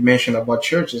 like you mentioned about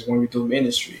churches when we do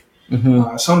ministry.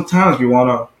 Mm-hmm. Sometimes we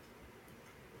want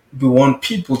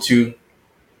people to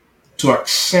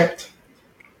accept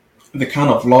the kind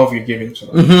of love you're giving to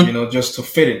them, just to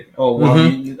fit in. Oh, well,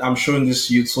 I'm showing this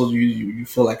to you so you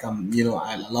feel like I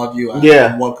love you,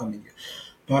 I'm welcoming you.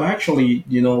 But actually,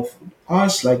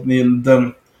 us, like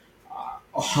the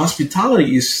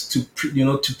hospitality is to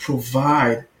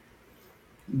provide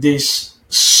this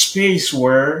space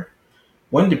where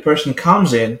when the person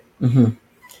comes in,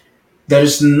 there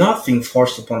is nothing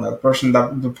forced upon that person.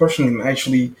 That the person can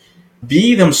actually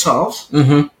be themselves.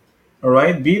 All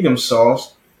right, be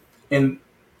themselves and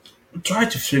try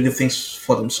to figure things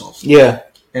for themselves. Yeah.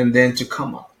 And then to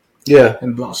come up. Yeah.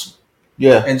 And blossom.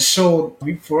 Yeah. And so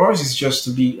for us, it's just to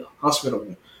be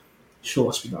hospitable, show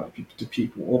hospitality to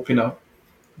people, open up.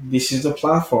 This is the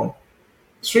platform.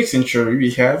 Street Century,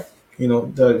 we have,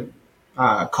 the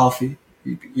coffee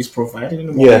is provided in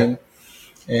the morning.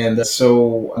 And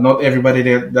so not everybody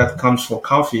that comes for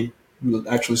coffee will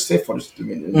actually stay for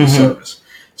the service.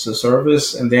 So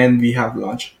service, and then we have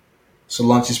lunch. So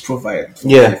lunch is provided for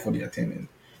the attendant.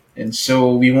 And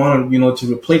so we want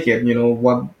to replicate,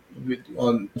 what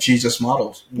on Jesus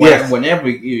models. Whenever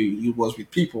he was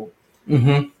with people,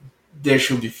 there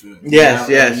should be food. Yes.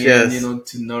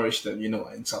 To nourish them,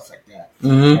 and stuff like that.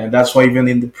 Mm-hmm. And that's why even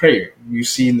in the prayer, you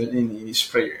see in his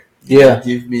prayer,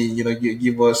 give me,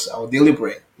 give us our daily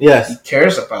bread. Yes. He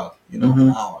cares about,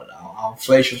 our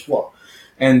flesh as well.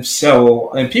 And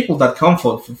so, and people that come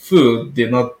for food, they're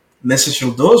not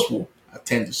necessarily those who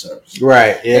attend the service.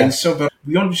 Right. Yeah. And so, but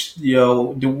we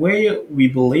understand, the way we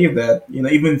believe that,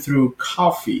 even through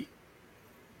coffee,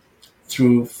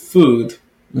 through food,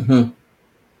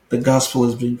 the gospel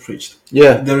is being preached.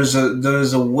 Yeah. There is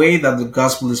a way that the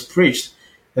gospel is preached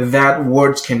that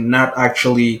words cannot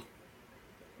actually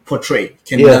portray,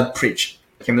 cannot preach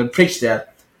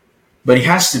that, but it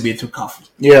has to be through coffee.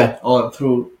 Yeah. Or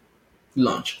through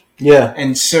lunch. Yeah.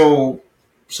 And so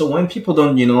when people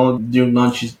don't, during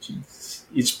lunch,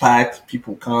 it's packed,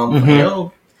 people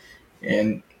come,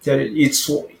 and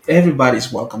it's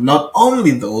everybody's welcome. Not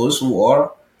only those who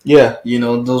are,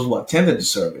 those who attended the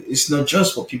service. It's not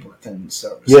just for people attending the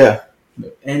service. Yeah.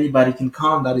 Anybody can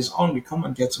come that is hungry. Come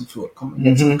and get some food. Come and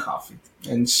get some coffee.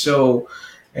 And so,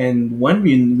 and when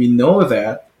we know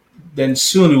that, then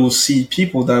soon we will see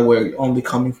people that were only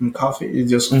coming from coffee,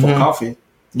 just for coffee.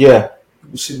 Yeah.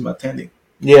 We'll see them attending.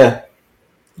 Yeah.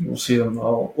 We'll see them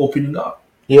all opening up.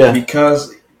 Yeah.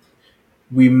 Because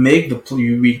we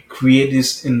create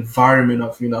this environment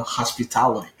of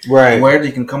hospitality, right, where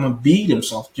they can come and be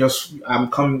themselves. Just I'm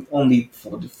coming only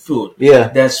for the food. Yeah.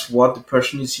 That's what the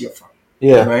person is here for.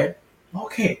 Yeah. Right.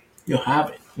 Okay. You have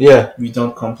it. Yeah. We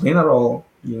don't complain at all.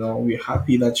 We're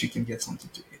happy that you can get something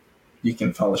to eat. You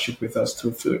can fellowship with us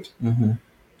through food.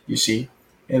 You see,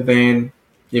 and then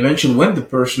eventually, when the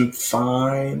person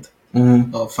finds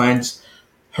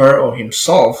her or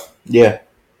himself,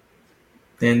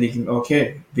 then they can,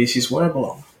 okay, this is where I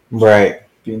belong. Right.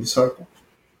 Be in the circle.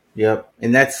 Yep.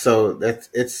 And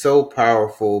it's so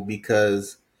powerful,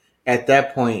 because at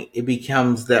that point it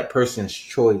becomes that person's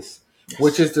choice.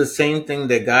 which Yes. is the same thing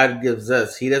that God gives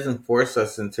us. He doesn't force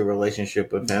us into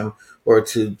relationship with Him or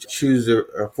to choose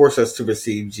or force us to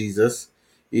receive Jesus.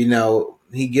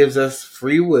 He gives us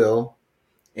free will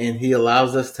and He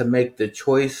allows us to make the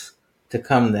choice to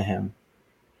come to Him.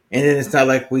 And then it's not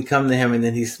like we come to Him and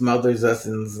then He smothers us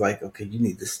and is like, okay, you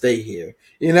need to stay here.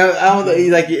 I don't know.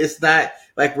 Like, it's not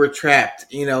like we're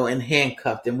trapped, and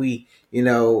handcuffed and we,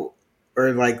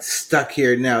 are like stuck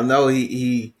here now. No,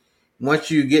 he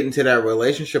once you get into that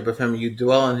relationship with Him, you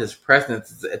dwell in His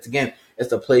presence. It's again,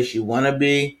 it's a place you want to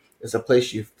be. It's a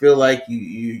place you feel like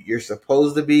you're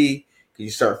supposed to be because you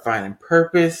start finding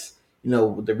purpose.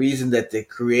 The reason that the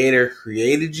Creator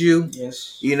created you.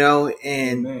 Yes.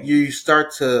 And Amen. you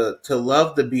start to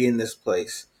love to be in this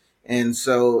place. And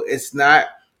so it's not.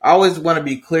 I always want to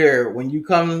be clear when you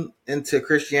come into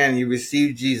Christianity, you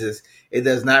receive Jesus. It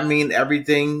does not mean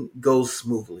everything goes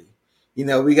smoothly.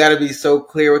 We got to be so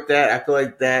clear with that. I feel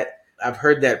like that I've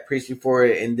heard that preached before,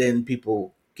 and then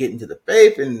people get into the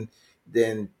faith, and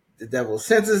then the devil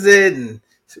senses it and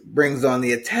brings on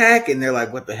the attack, and they're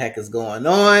like, "What the heck is going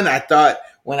on?" I thought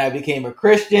when I became a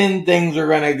Christian, things were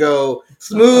gonna go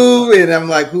smooth, and I'm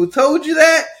like, "Who told you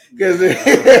that?" Because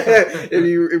if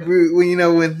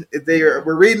they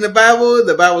were reading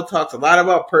the Bible talks a lot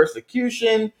about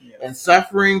persecution and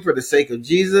suffering for the sake of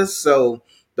Jesus. So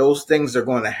those things are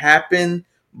going to happen,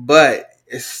 but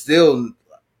it's still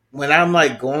when I'm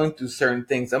like going through certain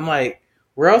things, I'm like,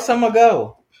 where else am I gonna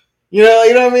go? You know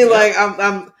what I mean? Yeah. Like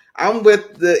I'm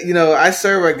with I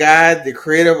serve a God, the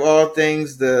creator of all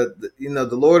things, the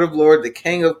Lord of Lords, the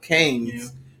King of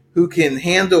Kings, who can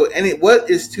handle what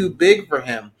is too big for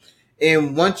Him.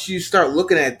 And once you start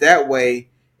looking at it that way,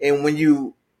 and when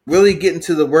you really get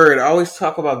into the Word, I always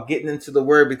talk about getting into the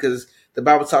Word because the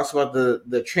Bible talks about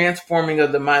the transforming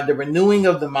of the mind, the renewing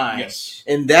of the mind. Yes.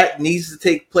 And that needs to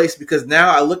take place because now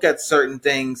I look at certain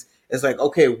things as like,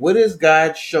 okay, what is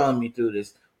God showing me through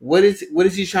this? What is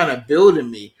He trying to build in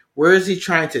me? Where is He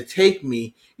trying to take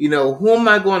me? Who am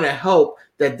I going to help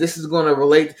that this is going to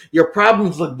relate? Your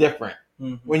problems look different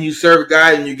when you serve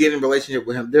God and you get in relationship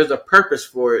with Him. There's a purpose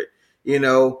for it,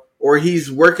 or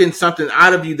He's working something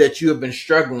out of you that you have been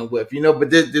struggling with, but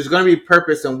there's going to be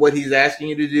purpose in what He's asking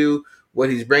you to do, what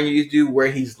He's bringing you to do,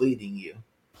 where He's leading you.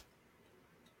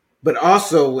 But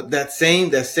also that same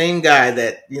guy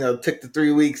that took the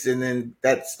 3 weeks and then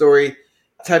that story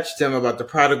touched him about the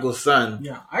prodigal son.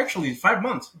 Yeah, actually 5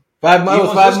 months. 5 months. He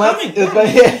was 5 just months. coming.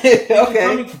 Okay.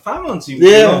 Coming for 5 months.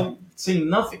 Seeing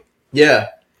nothing. Yeah.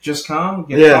 Just come,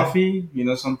 get coffee.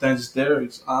 Sometimes it's there,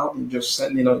 it's out, and just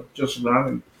sitting, just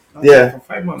around for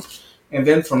 5 months. And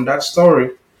then from that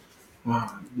story, and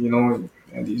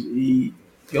he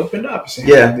opened up. He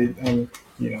said,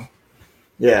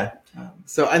 Yeah.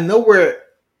 So I know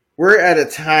we're at a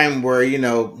time where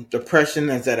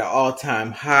depression is at an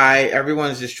all-time high.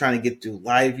 Everyone's just trying to get through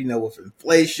life, with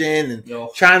inflation and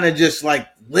trying to just like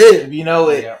live.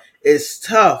 It's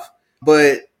tough,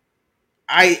 but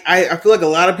I feel like a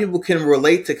lot of people can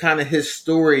relate to kind of his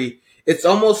story. It's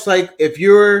almost like if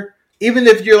you're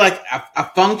like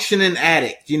a functioning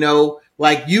addict,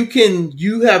 like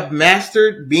you have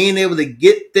mastered being able to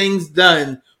get things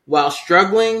done while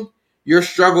struggling. Your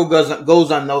struggle goes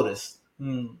unnoticed.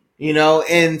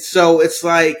 And so it's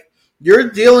like you're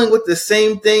dealing with the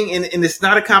same thing, and it's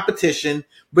not a competition,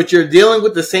 but you're dealing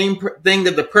with the same thing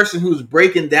that the person who's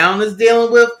breaking down is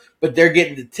dealing with, but they're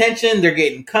getting attention, they're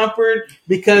getting comfort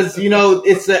because,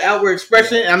 it's the outward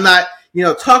expression. I'm not,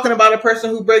 talking about a person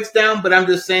who breaks down, but I'm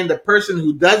just saying the person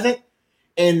who doesn't,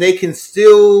 and they can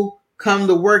still come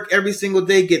to work every single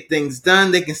day, get things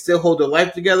done. They can still hold their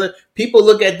life together. People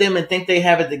look at them and think they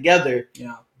have it together.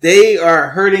 Yeah. They are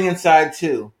hurting inside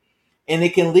too. And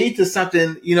it can lead to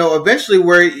something, eventually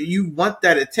where you want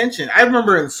that attention. I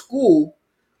remember in school,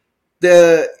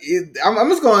 I'm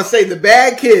just going to say the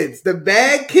bad kids,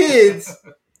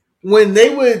 when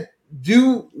they would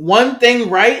do one thing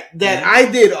right that I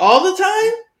did all the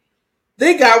time,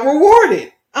 they got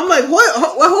rewarded. I'm like, what?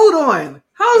 Hold on.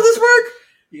 How does this work?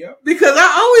 Yeah. Because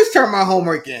I always turn my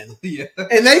homework in. Yeah.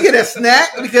 And they get a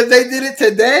snack because they did it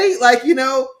today. Like,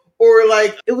 or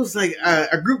like it was like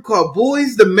a group called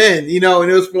Boys the Men, and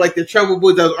it was for like the trouble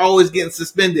boys that was always getting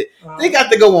suspended. They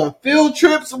got to go on field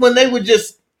trips when they would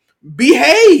just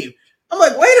behave. I'm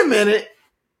like, wait a minute,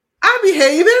 I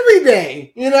behave every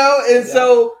day, and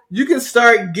so you can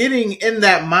start getting in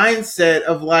that mindset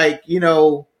of like,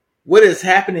 what is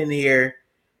happening here,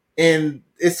 and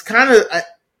it's kind of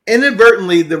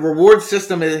inadvertently the reward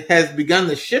system has begun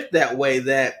to shift that way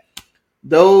that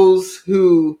those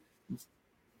who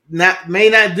may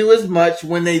not do as much.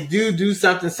 When they do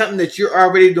something that you're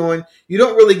already doing, you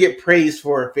don't really get praised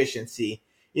for efficiency.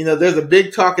 There's a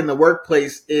big talk in the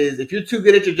workplace is if you're too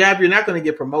good at your job, you're not going to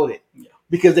get promoted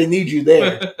because they need you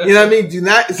there. You know what I mean?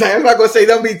 I'm not going to say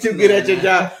don't be too good at your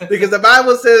job because the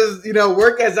Bible says,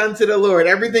 work as unto the Lord.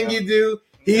 Everything you do,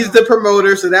 He's the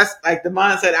promoter. So that's like the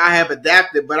mindset I have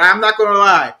adapted. But I'm not going to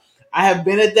lie. I have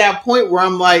been at that point where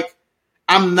I'm like,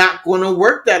 I'm not going to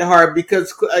work that hard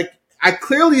because I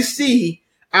clearly see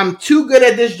I'm too good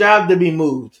at this job to be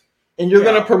moved. And you're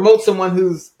going to promote someone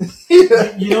who's,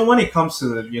 when it comes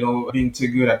to being too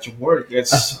good at your work,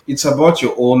 it's about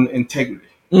your own integrity.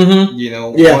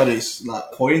 What is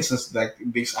like, for instance, like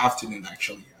this afternoon,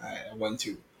 actually, I went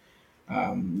to,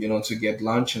 to get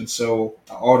lunch, and so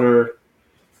I ordered,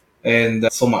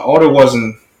 and so my order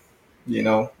wasn't,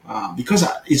 because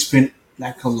it's been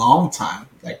like a long time,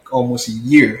 like almost a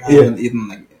year, I haven't eaten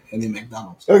like any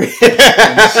McDonald's. Okay.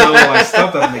 And so I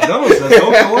stopped at McDonald's. I said,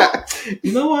 okay, well,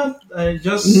 you know what?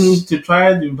 Just to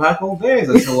try it back all days.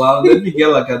 I said, well, let me get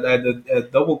like a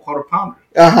double quarter pounder.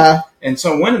 And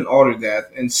so I went and ordered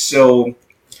that. And so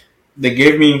they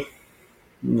gave me,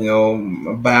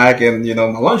 a bag and,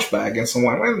 my lunch bag. And so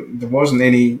I went, there wasn't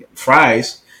any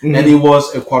fries. And it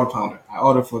was a quarter pounder. I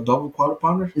ordered for a double quarter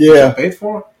pounder, which I paid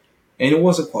for, and it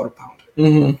was a quarter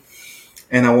pounder.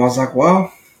 And I was like,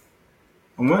 well,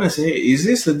 I'm gonna say, is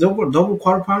this the double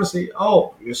quarter pounder? Say,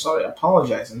 oh, you're sorry, I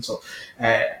apologize. And so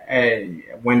I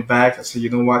went back. I said, you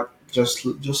know what, just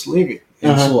leave it.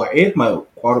 And so I ate my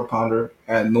quarter pounder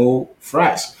and no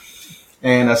fries.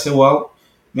 And I said, well,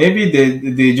 maybe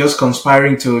they're just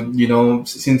conspiring to,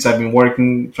 since I've been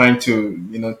working, trying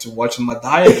to, to watch my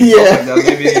diet and stuff like that.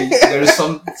 Maybe there's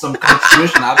some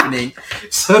contribution happening,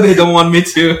 so they don't want me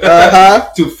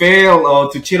to fail or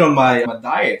to cheat on my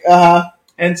diet.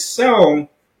 And so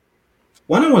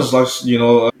when I was like,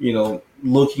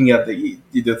 looking at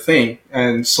the thing,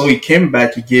 and so he came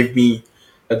back, he gave me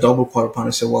a double quarter pounder.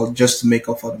 I said, well, just to make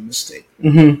up for the mistake,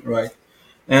 right?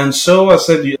 And so I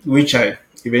said, which I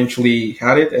eventually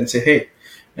had it, and said, hey.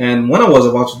 And when I was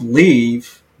about to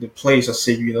leave the place, I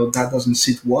said, that doesn't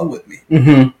sit well with me.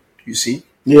 You see?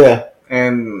 Yeah.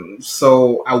 And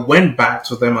so I went back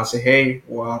to them and said, hey,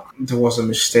 well, there was a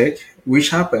mistake, which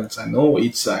happens. I know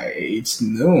it's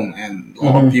noon and a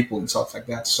lot of people and stuff like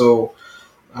that. So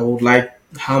I would like,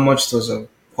 how much does a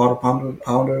quarter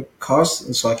pounder cost?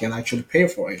 And so I can actually pay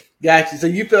for it. Gotcha. So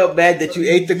you felt bad that you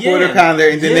ate the quarter pounder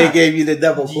and then they gave you the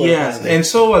double quarter pounder. And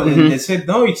so they said,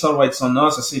 no, it's all right, it's on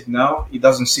us. I said, no, it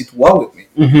doesn't sit well with me.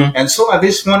 And so at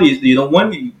this point,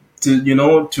 when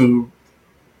to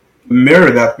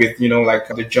mirror that with, like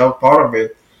the job part of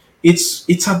it,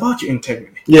 it's about your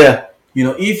integrity. Yeah.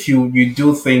 If you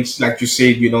do things like you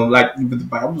say, like the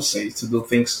Bible says, to do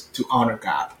things to honor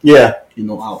God. Yeah.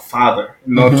 Our Father,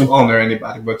 not to honor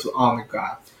anybody, but to honor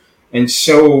God. And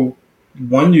so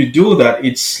when you do that,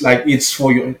 it's like it's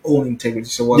for your own integrity.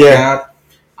 So, well, God,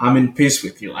 I'm in peace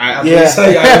with you. I you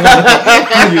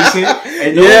see,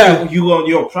 and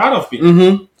you're proud of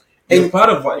me. You're proud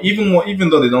of what, even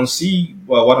though they don't see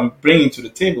what I'm bringing to the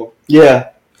table. Yeah,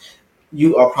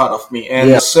 you are proud of me,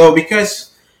 and so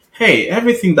because, hey,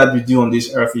 everything that we do on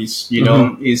this earth is,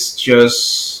 is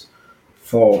just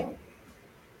for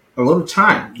a little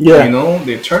time. Yeah,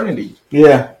 the eternity.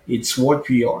 Yeah, it's what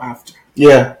we are after.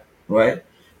 Yeah, right.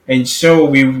 And so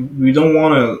we don't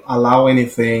want to allow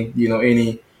anything,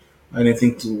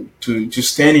 anything to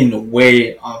stand in the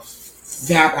way of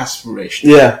that aspiration.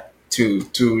 Yeah. To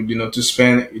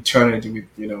spend eternity with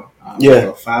with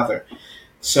our Father.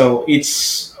 So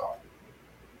it's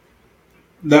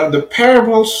the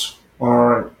parables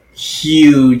are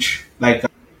huge, like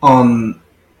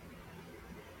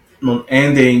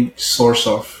ending source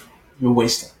of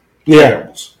wisdom.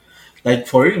 Parables. Like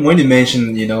for it, when you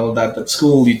mentioned, that at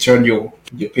school you turn your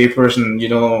papers and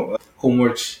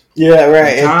homeworks. Yeah,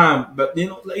 right. Time, but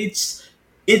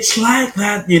it's like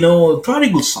that,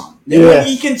 prodigal son. Yeah.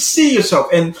 You can see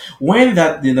yourself, and when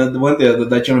that when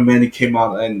that young man came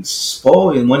out and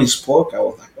spoke, and when he spoke, I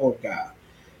was like, oh God.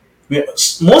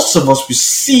 Most of us we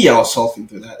see ourselves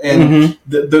into that, and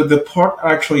the part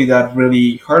actually that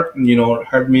really hurt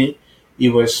me, it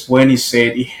was when he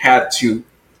said he had to,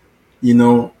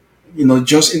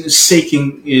 just in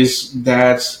seeking his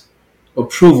dad's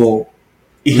approval,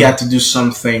 he had to do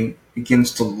something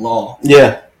against the law.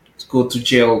 Yeah. To go to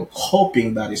jail,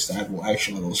 hoping that his dad will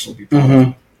actually also be proud of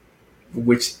him,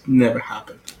 which never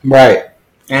happened. Right.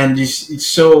 And it's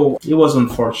so, it was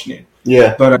unfortunate.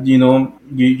 Yeah. But, you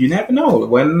never know.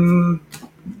 When,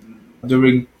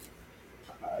 during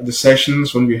the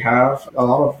sessions, when we have a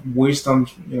lot of wisdom,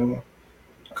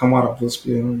 come out of those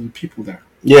people there.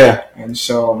 Yeah. And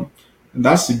so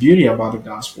that's the beauty about the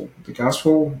gospel. The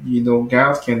gospel,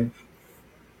 God can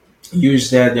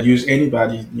use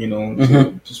anybody,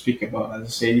 to speak about. As I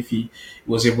say, if he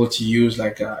was able to use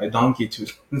like a donkey to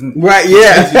Right. to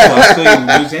cleanse his Yeah. gospel, he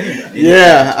would use anybody.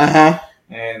 Yeah. Uh-huh.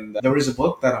 And there is a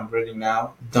book that I'm reading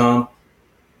now. Don't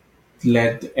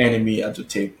let the enemy at the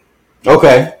table.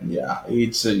 Okay. Yeah,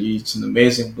 it's an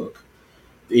amazing book.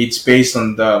 It's based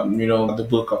on the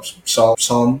book of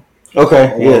Psalm Okay.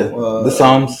 Yeah. or The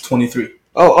Psalms. 23.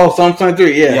 Oh, Psalm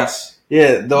 23. Yeah. Yes.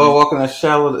 Yeah. Though I walk in a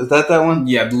shallow. Is that one?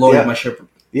 Yeah, the Lord is my Yep. shepherd.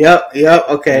 Yep. Yep.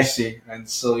 You Okay. see, and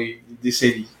so they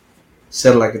say he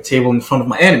set like a table in front of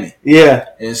my enemy, Yeah.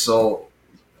 and so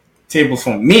table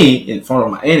for me in front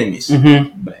of my enemies.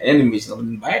 Mm-hmm. My enemies not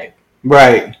invited,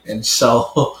 Right. and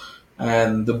so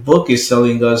and the book is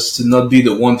telling us to not be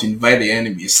the one to invite the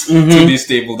enemies Mm-hmm. to this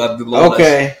table that the Lord has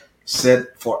Okay.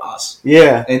 set for us.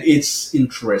 Yeah. And it's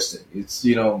interesting. It's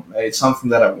it's something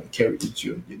that I will carry with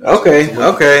you. Okay. to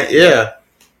look Okay. at. Yeah.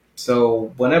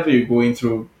 So whenever you're going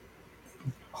through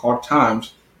hard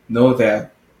times, know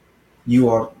that you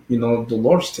are, the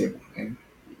Lord's table. And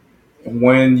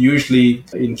when usually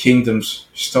in kingdoms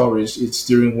stories, it's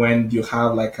during when you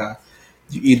have like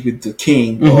you eat with the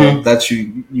king, Mm-hmm. or that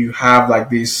you have like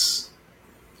this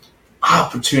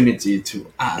opportunity to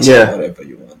ask Yeah. whatever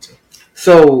you want to.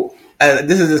 So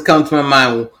this has just come to my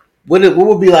mind. What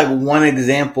would be like one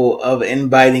example of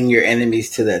inviting your enemies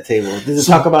to that table? Does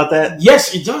it talk about that?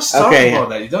 Yes, it does talk Okay. about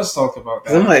that. It does talk about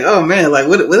 'Cause I'm that. like, oh man, like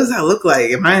what does that look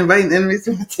like? Am I inviting enemies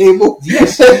to my table?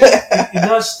 Yes, it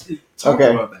does talk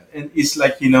Okay. about that, and it's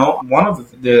like one of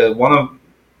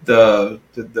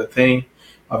the thing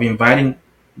of inviting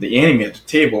the enemy at the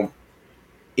table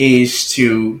is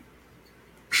to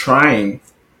trying,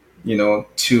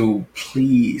 to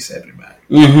please everybody,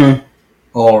 Mm-hmm.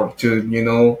 or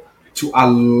to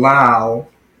allow,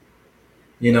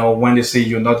 when they say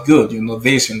you're not good,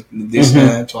 this and this,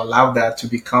 Mm-hmm. to allow that to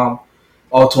become,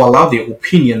 or to allow their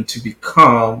opinion to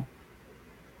become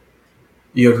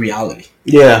your reality.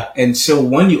 Yeah. And so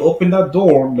when you open that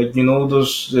door, like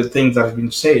those the things that have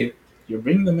been said, you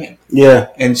bring them in. Yeah.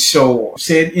 And so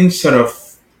said, instead of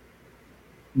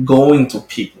going to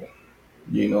people,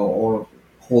 or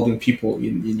holding people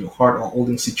in your heart, or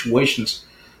holding situations,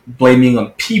 blaming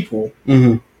on people,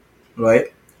 Mm-hmm. right?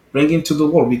 Bring him to the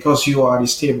Lord, because you are at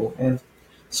his table, and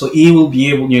so he will be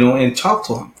able, and talk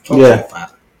to him, talk to your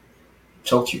father,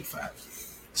 talk to your father.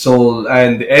 So,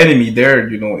 and the enemy there,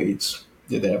 it's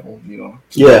the devil,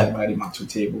 to Yeah. invite him out to the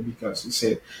table, because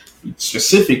it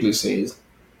specifically says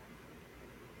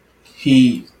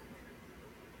he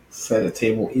set a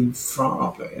table in front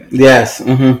of the enemy. Yes.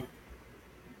 Mm-hmm.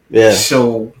 Yeah.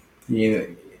 So,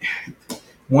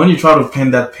 when you try to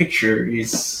paint that picture,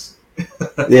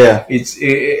 Yeah.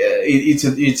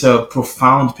 it's a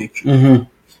profound picture, Mm-hmm.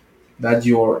 that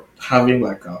you're having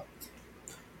like a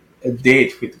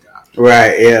date with God.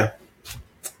 Right. Yeah.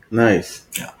 Nice.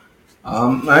 Yeah.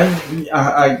 I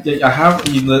have,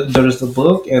 there is the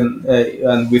book, and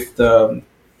with the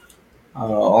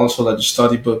also like the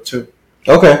study book too.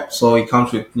 Okay. So it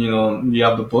comes with, you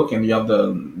have the book and you have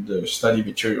the study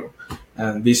material,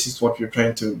 and this is what you're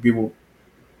trying to, we will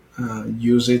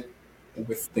use it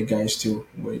with the guys too,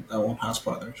 with our own house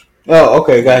brothers. Oh,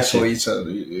 okay. So Gotcha.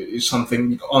 it's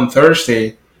something on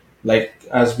Thursday, like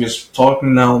as we're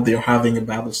talking now, they're having a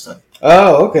Bible study.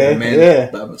 Oh, okay. Men Yeah.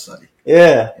 Bible study.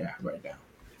 Yeah. Yeah, right now.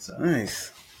 So.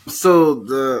 Nice. So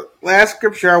the last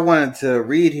scripture I wanted to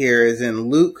read here is in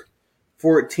Luke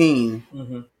 14.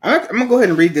 Mm-hmm. I'm gonna go ahead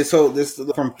and read this. So this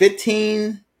is from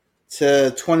 15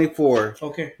 to 24.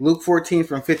 Okay. Luke 14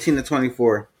 from 15 to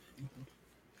 24.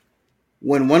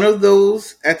 When one of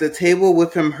those at the table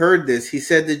with him heard this, he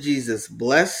said to Jesus,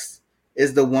 "Blessed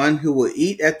is the one who will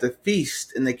eat at the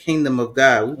feast in the kingdom of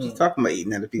God." We're just talking about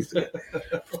eating at the feast again.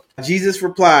 Jesus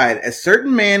replied, "A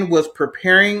certain man was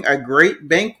preparing a great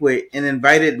banquet and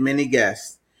invited many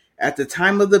guests. At the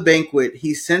time of the banquet,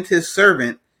 he sent his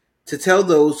servant to tell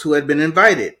those who had been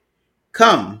invited,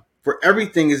 'Come, for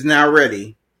everything is now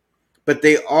ready.' But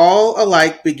they all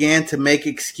alike began to make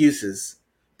excuses.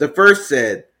 The first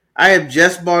said, 'I have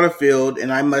just bought a field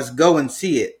and I must go and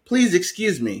see it. Please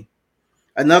excuse me.'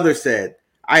 Another said,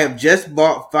 'I have just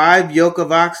bought 5 yoke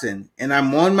of oxen and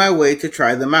I'm on my way to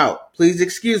try them out. Please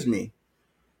excuse me.'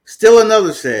 Still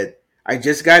another said, 'I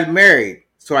just got married,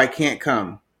 so I can't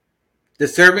come.' The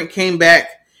servant came back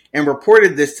and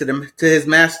reported this to his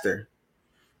master.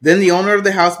 Then the owner of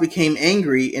the house became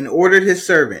angry and ordered his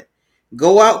servant,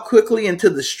 'Go out quickly into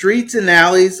the streets and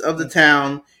alleys of the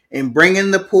town and bring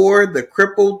in the poor, the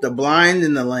crippled, the blind,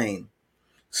 and the lame.'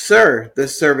 Sir, the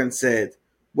servant said,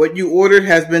 what you ordered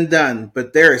has been done,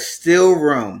 but there is still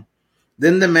room.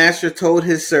 Then the master told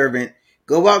his servant,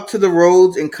 go out to the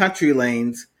roads and country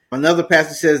lanes. Another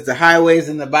passage says the highways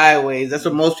and the byways. That's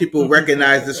what most people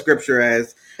recognize the scripture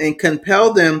as. And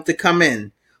compel them to come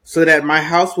in, so that my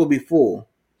house will be full.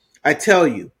 I tell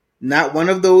you, not one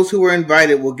of those who are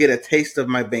invited will get a taste of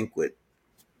my banquet.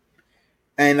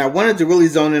 And I wanted to really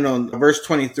zone in on verse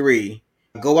 23.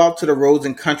 Go out to the roads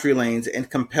and country lanes and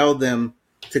compel them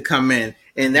to come in.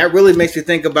 And that really makes you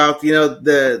think about,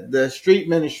 the street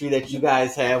ministry that you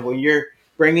guys have when you're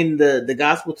bringing the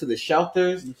gospel to the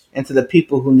shelters and to the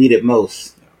people who need it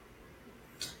most.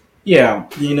 Yeah,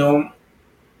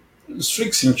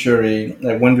 strict sanctuary,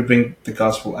 like when we bring the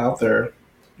gospel out there,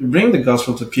 we bring the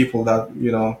gospel to people that,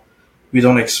 we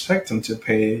don't expect them to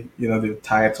pay, their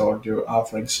tithe or their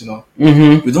offerings,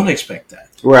 Mm-hmm. We don't expect that.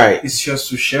 Right. It's just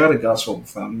to share the gospel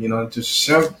with them, to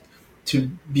serve, to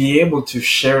be able to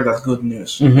share that good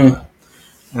news.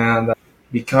 Mm-hmm. And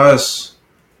because,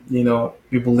 we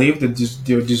believe that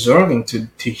they're deserving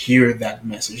to hear that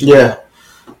message. Yeah.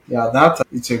 Yeah, that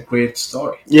it's a great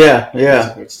story. Yeah. It's a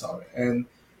Yeah. great story. And,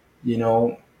 you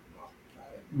know,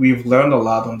 we've learned a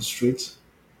lot on the streets.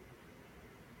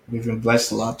 We've been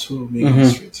blessed a lot too being on the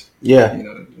streets. Yeah.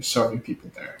 Serving people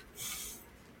there.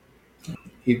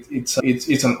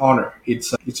 It's an honor.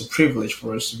 It's a privilege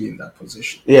for us to be in that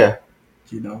position. Yeah.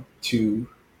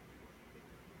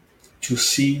 To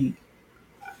see,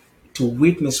 to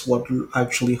witness what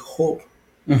actually hope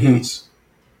Mm-hmm. is.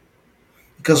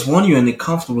 Because when you're in a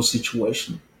comfortable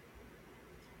situation,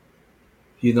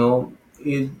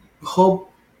 it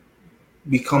hope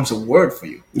becomes a word for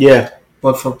you. Yeah.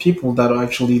 But for people that are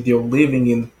actually they're living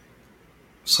in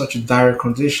such dire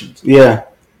conditions, Yeah.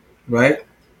 right?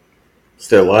 It's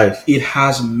their life. It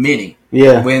has meaning.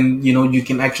 Yeah. When you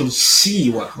can actually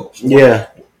see what hope. Yeah.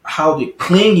 How they're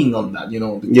clinging on that, they're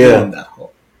Yeah. clinging that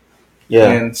hope.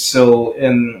 Yeah. And so,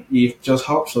 and it just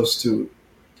helps us to,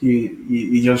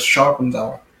 it just sharpens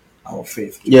our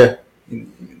faith. Yeah.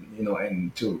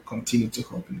 And to continue to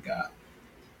hope in God.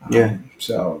 Yeah.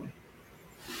 So,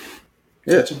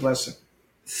 Yeah. it's a blessing.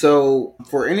 So,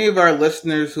 for any of our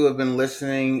listeners who have been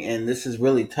listening and this has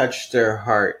really touched their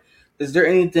heart, is there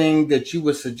anything that you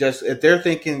would suggest if they're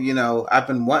thinking, I've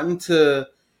been wanting to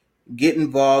get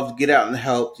involved, get out and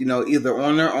help, either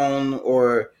on their own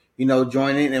or,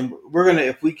 join in. And we're going to,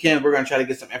 if we can, we're going to try to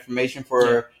get some information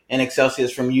for an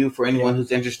Excelsius from you for anyone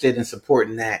who's interested in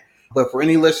supporting that. But for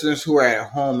any listeners who are at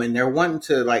home and they're wanting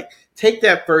to take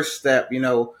that first step,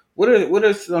 what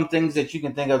are some things that you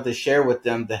can think of to share with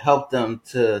them to help them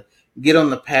to get on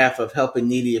the path of helping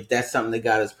needy if that's something that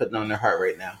God is putting on their heart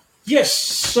right now? Yes.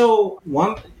 So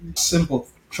one simple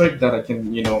trick that I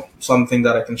can, something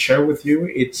that I can share with you.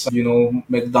 It's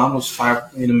McDonald's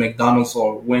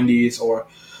or Wendy's or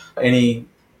any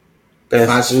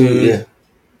fast food,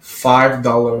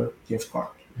 $5 gift card.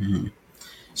 Mm-hmm.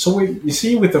 So you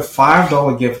see, with a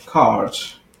 $5 gift card,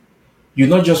 you're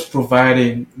not just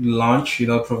providing lunch,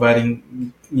 you're not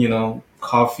providing,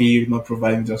 coffee, you're not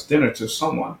providing just dinner to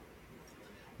someone,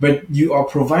 but you are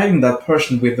providing that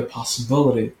person with the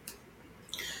possibility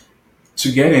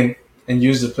to get in and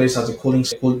use the place as a cooling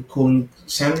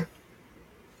center,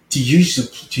 to use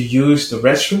the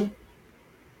restroom,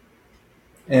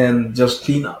 and just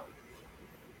clean up.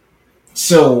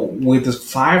 So with the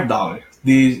 $5,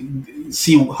 they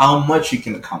see how much you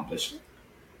can accomplish: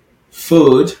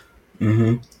 food,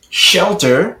 Mm-hmm.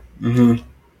 shelter, Mm-hmm.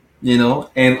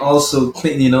 and also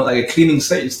clean, like a cleaning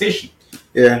station.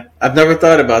 Yeah, I've never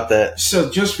thought about that. So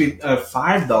just with a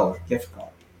 $5 gift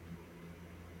card,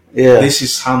 This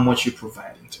is how much you're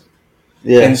providing to.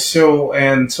 Yeah. And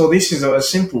so this is a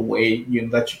simple way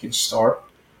that you can start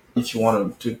if you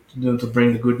want to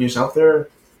bring the good news out there.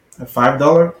 At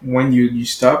 $5, when you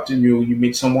stop and you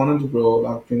meet someone on the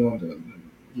road,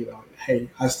 hey,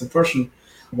 ask the person,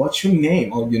 what's your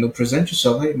name? Or present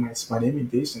yourself. Hey, my name is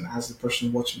this, and ask the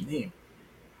person what's your name.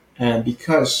 And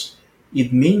because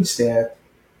it means that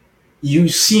you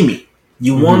see me,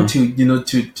 you want to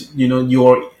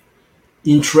you're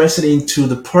interested into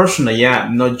the person I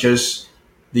am, not just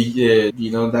the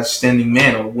that standing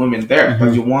man or woman there,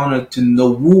 but you wanted to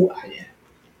know who I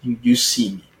am. You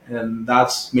see me, and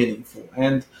that's meaningful.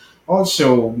 And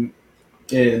also,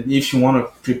 if you want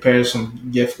to prepare some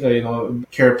gift,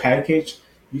 care package,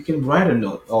 you can write a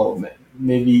note, or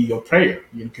maybe your prayer.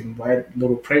 You can write a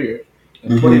little prayer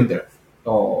and put in there,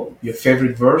 or your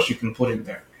favorite verse you can put in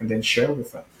there, and then share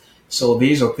with them. So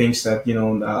these are things that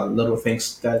little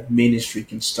things that ministry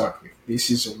can start with. This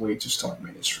is a way to start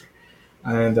ministry.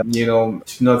 and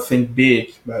to not think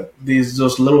big, but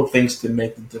those little things that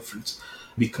make the difference.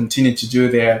 We continue to do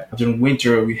that. During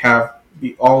winter,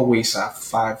 we always have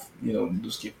five,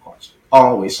 those gift cards.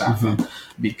 Always have them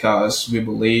because we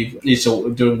believe it's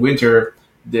during winter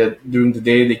that during the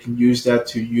day they can use that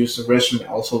to use the restroom,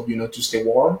 also to stay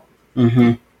warm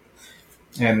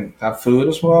Mm-hmm. and have food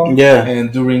as well. Yeah.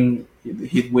 And during the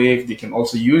heat wave, they can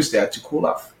also use that to cool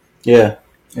off Yeah.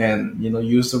 and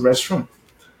use the restroom.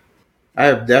 I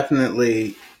have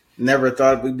definitely never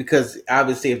thought because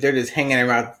obviously if they're just hanging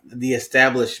around the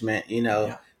establishment,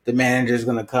 Yeah. the manager's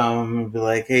gonna come and be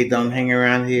like, "Hey, don't Yeah. hang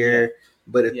around here." Yeah.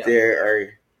 But if Yeah. there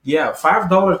are, Yeah,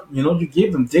 $5. You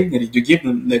give them dignity. You give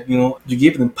them you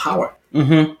give them power.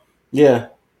 mm-hmm. Yeah,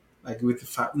 Like with the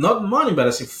five, not money, but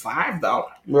I say $5.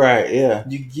 right, yeah,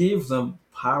 You give them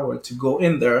power to go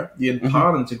in there. You mm-hmm.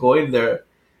 empower them to go in there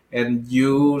and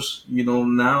use.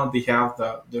 Now they have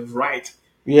the right.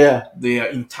 Yeah, They are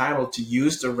entitled to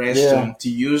use the yeah, restroom, to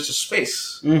use the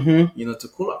space. mm-hmm. To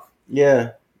cool off.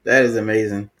 Yeah, that is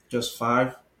amazing. Just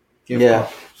five. Gift Yeah.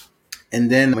 card. And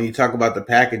then when you talk about the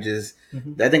packages,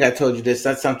 Mm-hmm. I think I told you this.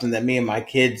 That's something that me and my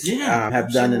kids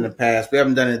have done in the past. We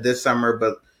haven't done it this summer,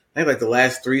 but I think like the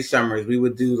last 3 summers, we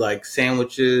would do like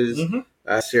sandwiches,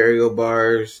 cereal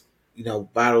bars,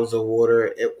 bottles of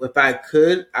water. If I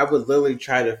could, I would literally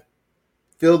try to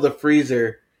fill the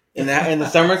freezer in the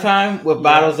summertime with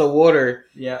bottles of water,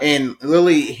 and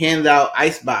literally hand out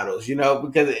ice bottles.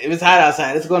 Because if it's hot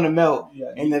outside, it's going to melt,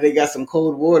 and then they got some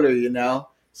cold water.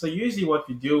 So usually, what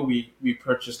we do, we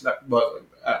purchase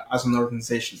as an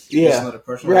organization. Yeah, it's not a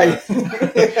person, right?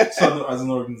 So as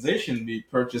an organization, we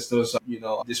purchase those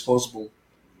disposable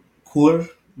cooler,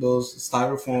 those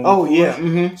styrofoam. Oh coolers. yeah.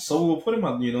 Mm-hmm. So we'll put them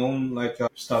on like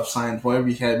stop signs where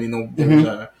we have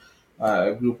there's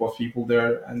a group of people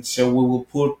there, and so we will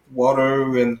put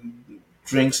water and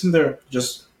drinks in there.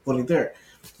 Just put it there,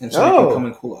 and so they can come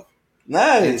and cool up.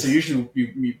 Nice. And so usually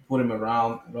we put them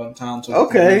around town, so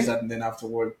we can use that, and then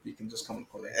afterward we can just come and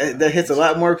collect. That hits a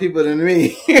lot more people than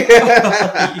me.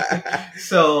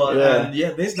 So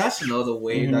that's another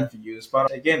way that you use.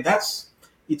 But again,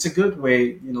 it's a good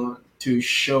way, to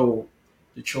show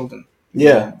the children,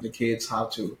 the kids how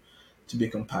to be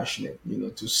compassionate,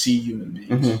 to see human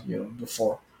beings,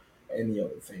 before any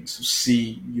other things, to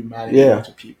see humanity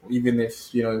to people, even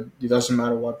if it doesn't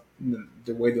matter what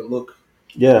the way they look.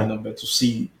 But to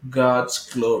see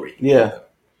God's glory. Yeah.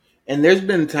 And there's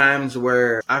been times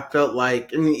where I felt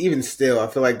like, even still, I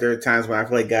feel like there are times when I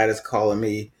feel like God is calling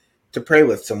me to pray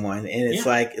with someone. And it's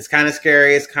like, it's kind of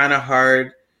scary. It's kind of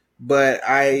hard. But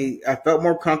I felt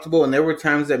more comfortable. And there were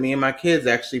times that me and my kids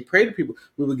actually prayed to people.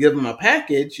 We would give them a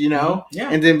package, and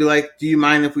then be like, "Do you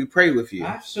mind if we pray with you?"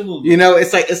 Absolutely.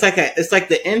 It's like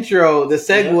the intro, the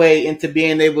segue into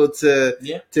being able to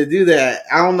do that.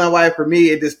 I don't know why for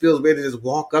me it just feels weird to just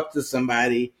walk up to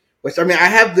somebody. Which I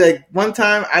have one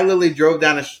time I literally drove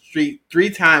down the street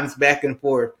 3 times back and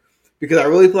forth because I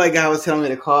really feel like God was telling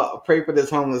me to pray for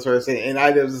this homeless person, and I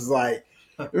was like,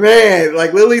 man, like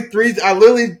I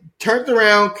literally turned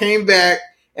around, came back,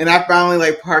 and I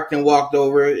finally parked and walked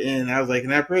over, and I was like,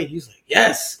 "Can I pray?" He's like,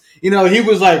 "Yes." He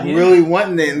was really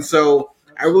wanting it, and so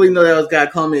I really know that was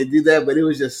God calling me to do that, but it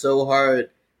was just so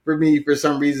hard for me for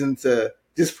some reason to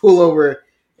just pull over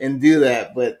and do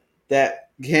that. But that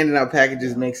handing out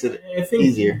packages makes it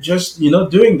easier. Just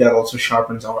doing that also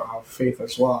sharpens our faith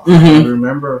as well. I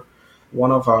remember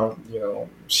one of our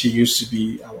she used to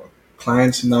be our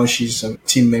clients, and now she's a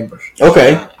team member.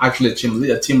 Okay, actually a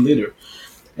team leader.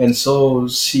 And so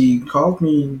she called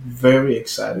me very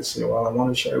excited, say, "Well, I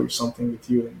want to share something with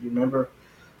you." And you remember,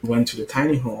 we went to the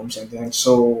tiny homes, and then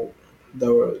so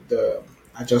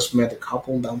I just met a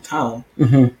couple downtown,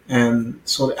 and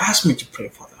so they asked me to pray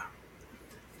for them,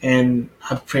 and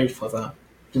I prayed for them,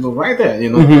 right there,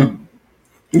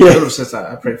 the says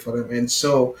I prayed for them, and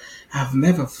so I've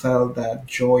never felt that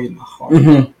joy in my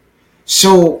heart.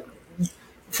 So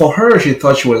for her, she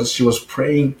thought she was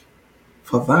praying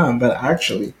for them, but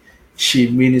actually she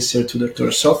ministered to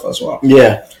herself as well.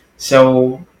 Yeah.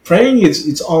 So praying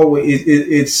it's always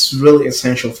it's really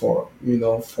essential for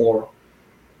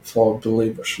for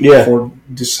believers, for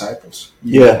disciples.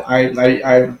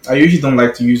 I usually don't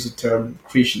like to use the term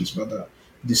Christians, but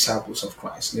disciples of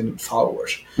Christ and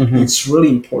followers. It's really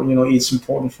important. It's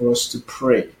important for us to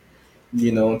pray.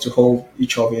 To hold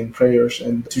each other in prayers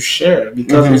and to share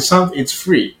because it's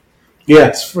free. Yeah,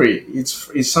 it's free.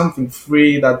 It's something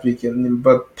free that we can,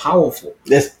 but powerful.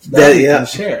 That we can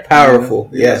share. Powerful.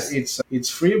 Yes, it's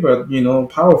free, but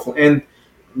powerful. And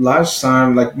last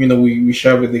time, we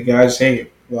shared with the guys, hey,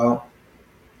 well,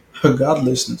 God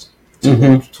listens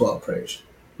to our prayers.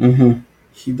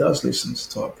 He does listen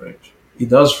to our prayers. He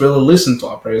does really listen to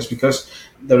our prayers because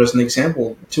there was an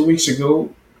example. 2 weeks ago,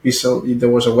 we saw there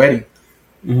was a wedding.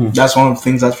 That's one of the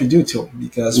things that we do too.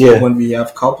 Because when we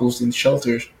have couples in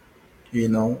shelters,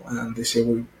 and they say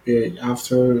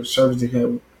after service,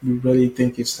 we really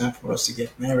think it's time for us to get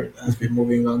married as we're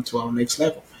moving on to our next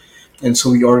level. And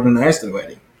so we organized the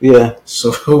wedding. Yeah.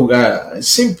 So a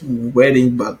simple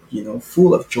wedding, but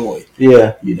full of joy.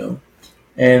 Yeah.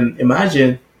 And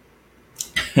imagine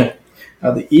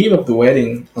at the eve of the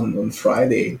wedding on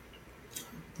Friday,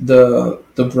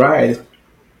 the bride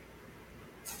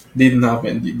didn't have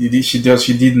any. She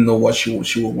didn't know what she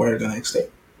would wear the next day.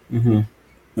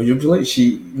 Usually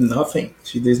she nothing.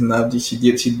 She didn't have. She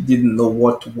didn't know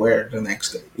what to wear the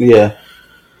next day. Yeah.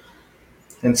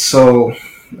 And so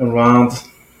around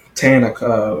 10,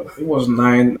 it was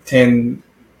 9, 10,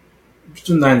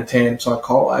 between 9 and 10.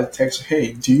 So I text her,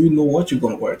 hey, do you know what you're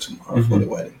gonna wear tomorrow for the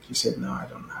wedding? She said, no, I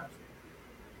don't have.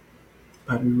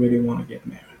 But we really want to get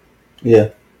married.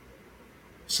 Yeah.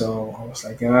 So I was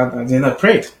like, God, and then I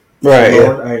prayed. Right.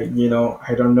 Lord,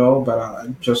 I don't know, but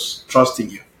I'm just trusting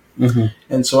you.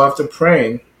 And so after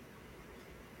praying,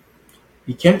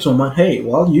 it came to my mind, hey,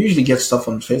 well, you usually get stuff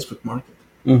on Facebook Market.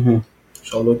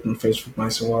 So I looked on Facebook and I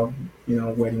said, well,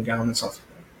 wedding gown and stuff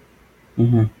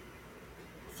like that.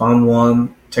 Found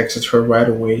one, texted her right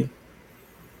away.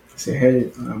 I said,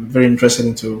 hey, I'm very interested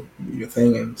into your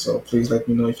thing, and so please let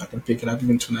me know if I can pick it up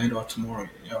even tonight or tomorrow.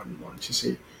 And she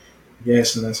said,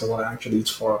 yes. And I said, well, actually, it's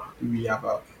for, we have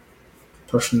a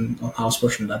house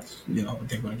person that, they're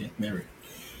going to get married.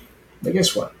 But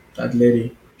guess what? That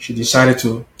lady, she decided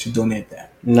to donate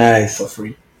that. Nice. For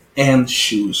free. And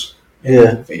shoes.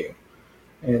 And the veil.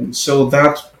 And so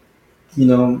that,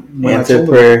 when Answer I told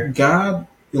prayer. her, God,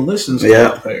 He listens to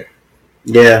our prayer.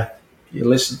 Yeah. He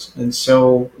listens. And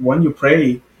so when you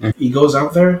pray, it goes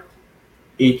out there,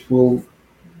 it will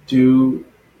do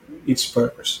its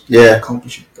purpose. Yeah.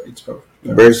 Accomplish its purpose.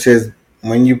 The verse says,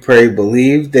 when you pray,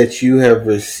 believe that you have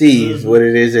received what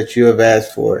it is that you have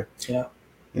asked for. Yeah.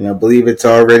 Believe it's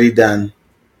already done.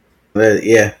 But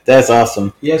yeah, that's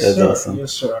awesome. Yes, that's sir. Awesome.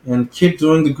 Yes, sir. And keep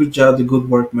doing the good job, the good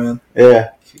work, man.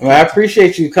 Yeah. Well, I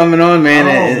appreciate you coming on, man,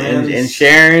 and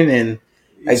sharing. And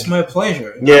it's my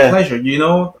pleasure. Yeah. My pleasure.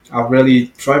 I really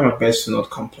try my best to not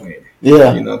complain.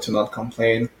 Yeah. To not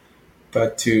complain,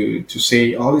 but to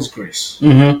say all is grace.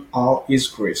 All is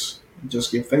grace.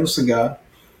 Just give thanks to God,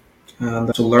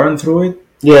 and to learn through it.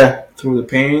 Yeah. Through the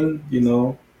pain,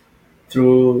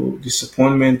 through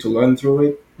disappointment, to learn through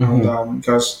it. And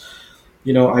because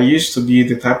I used to be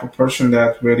the type of person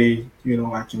that really,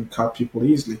 I can cut people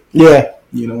easily. Yeah.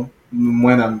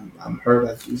 When I'm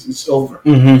hurt, it's over.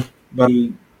 But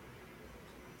I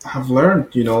have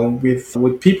learned,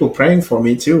 with people praying for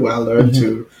me too. I learned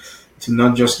to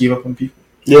not just give up on people.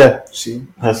 Yeah. See,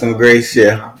 have some grace.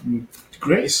 Yeah.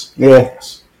 Grace. Yeah.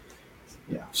 Yes.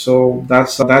 Yeah. So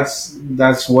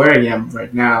that's where I am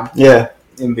right now. Yeah.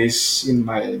 In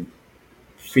my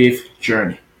faith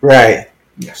journey. Right.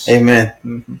 Yes.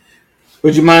 Amen.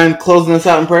 Would you mind closing us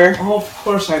out in prayer? Oh, of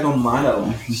course, I don't mind at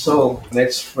all. So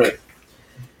let's pray.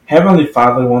 Heavenly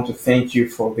Father, I want to thank you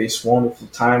for this wonderful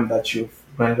time that you've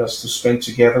granted us to spend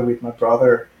together with my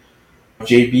brother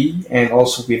JB, and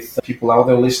also with people out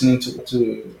there listening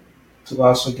to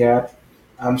us, oh God.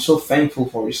 I'm so thankful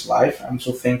for his life. I'm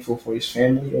so thankful for his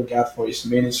family, oh God, for his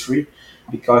ministry,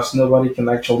 because nobody can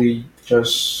actually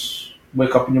just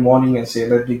wake up in the morning and say,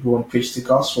 let me go and preach the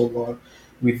gospel, Lord,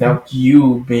 without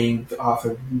you being the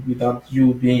author, without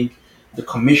you being the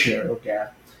commissioner, oh God.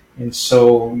 And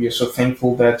so we're so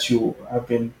thankful that you have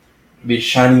been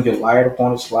shining your light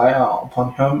upon his life,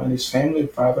 upon him and his family,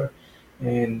 Father.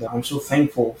 And I'm so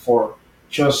thankful for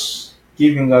just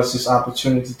giving us this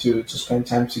opportunity to spend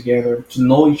time together, to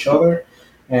know each other,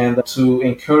 and to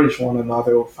encourage one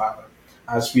another, oh Father.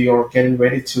 As we are getting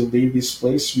ready to leave this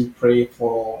place, we pray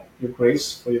for your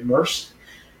grace, for your mercy,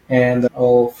 and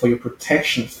for your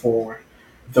protection for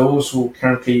those who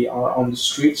currently are on the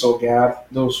streets, oh God,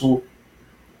 those who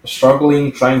are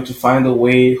struggling, trying to find a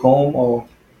way home, or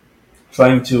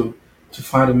trying to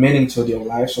find a meaning to their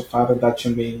lives, so Father, that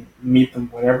you may meet them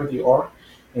wherever they are,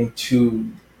 and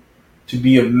to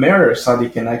be a mirror so they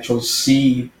can actually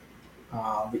see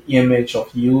the image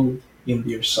of you in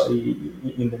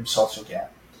themselves again.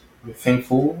 We're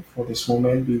thankful for this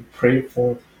moment. We pray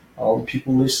for all the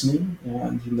people listening,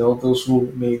 and those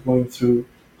who may going through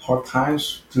hard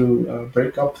times, through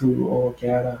breakup, through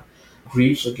God,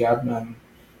 griefs, or God, man.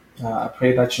 I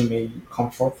pray that you may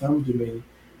comfort them, you may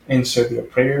answer their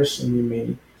prayers, and you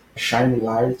may shine your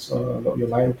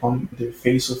light upon their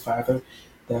face, O Father,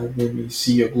 that we may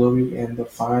see your glory and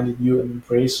find in you and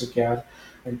embrace, O God,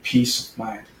 and peace of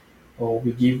mind. Oh,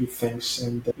 we give you thanks,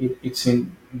 and it's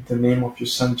in the name of your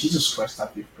Son, Jesus Christ,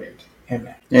 that we prayed.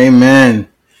 Amen. Amen.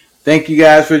 Thank you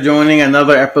guys for joining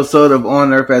another episode of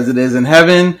On Earth as It Is in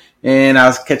Heaven, and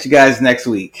I'll catch you guys next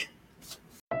week.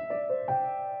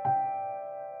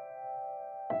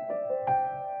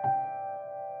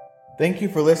 Thank you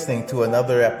for listening to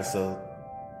another episode.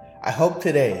 I hope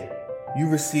today you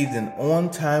received an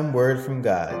on-time word from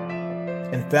God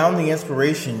and found the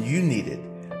inspiration you needed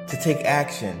to take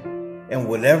action in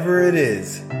whatever it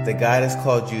is that God has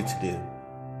called you to do.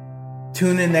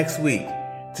 Tune in next week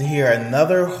to hear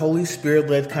another Holy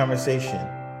Spirit-led conversation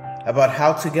about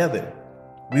how together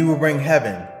we will bring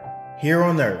heaven here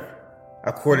on earth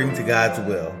according to God's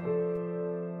will.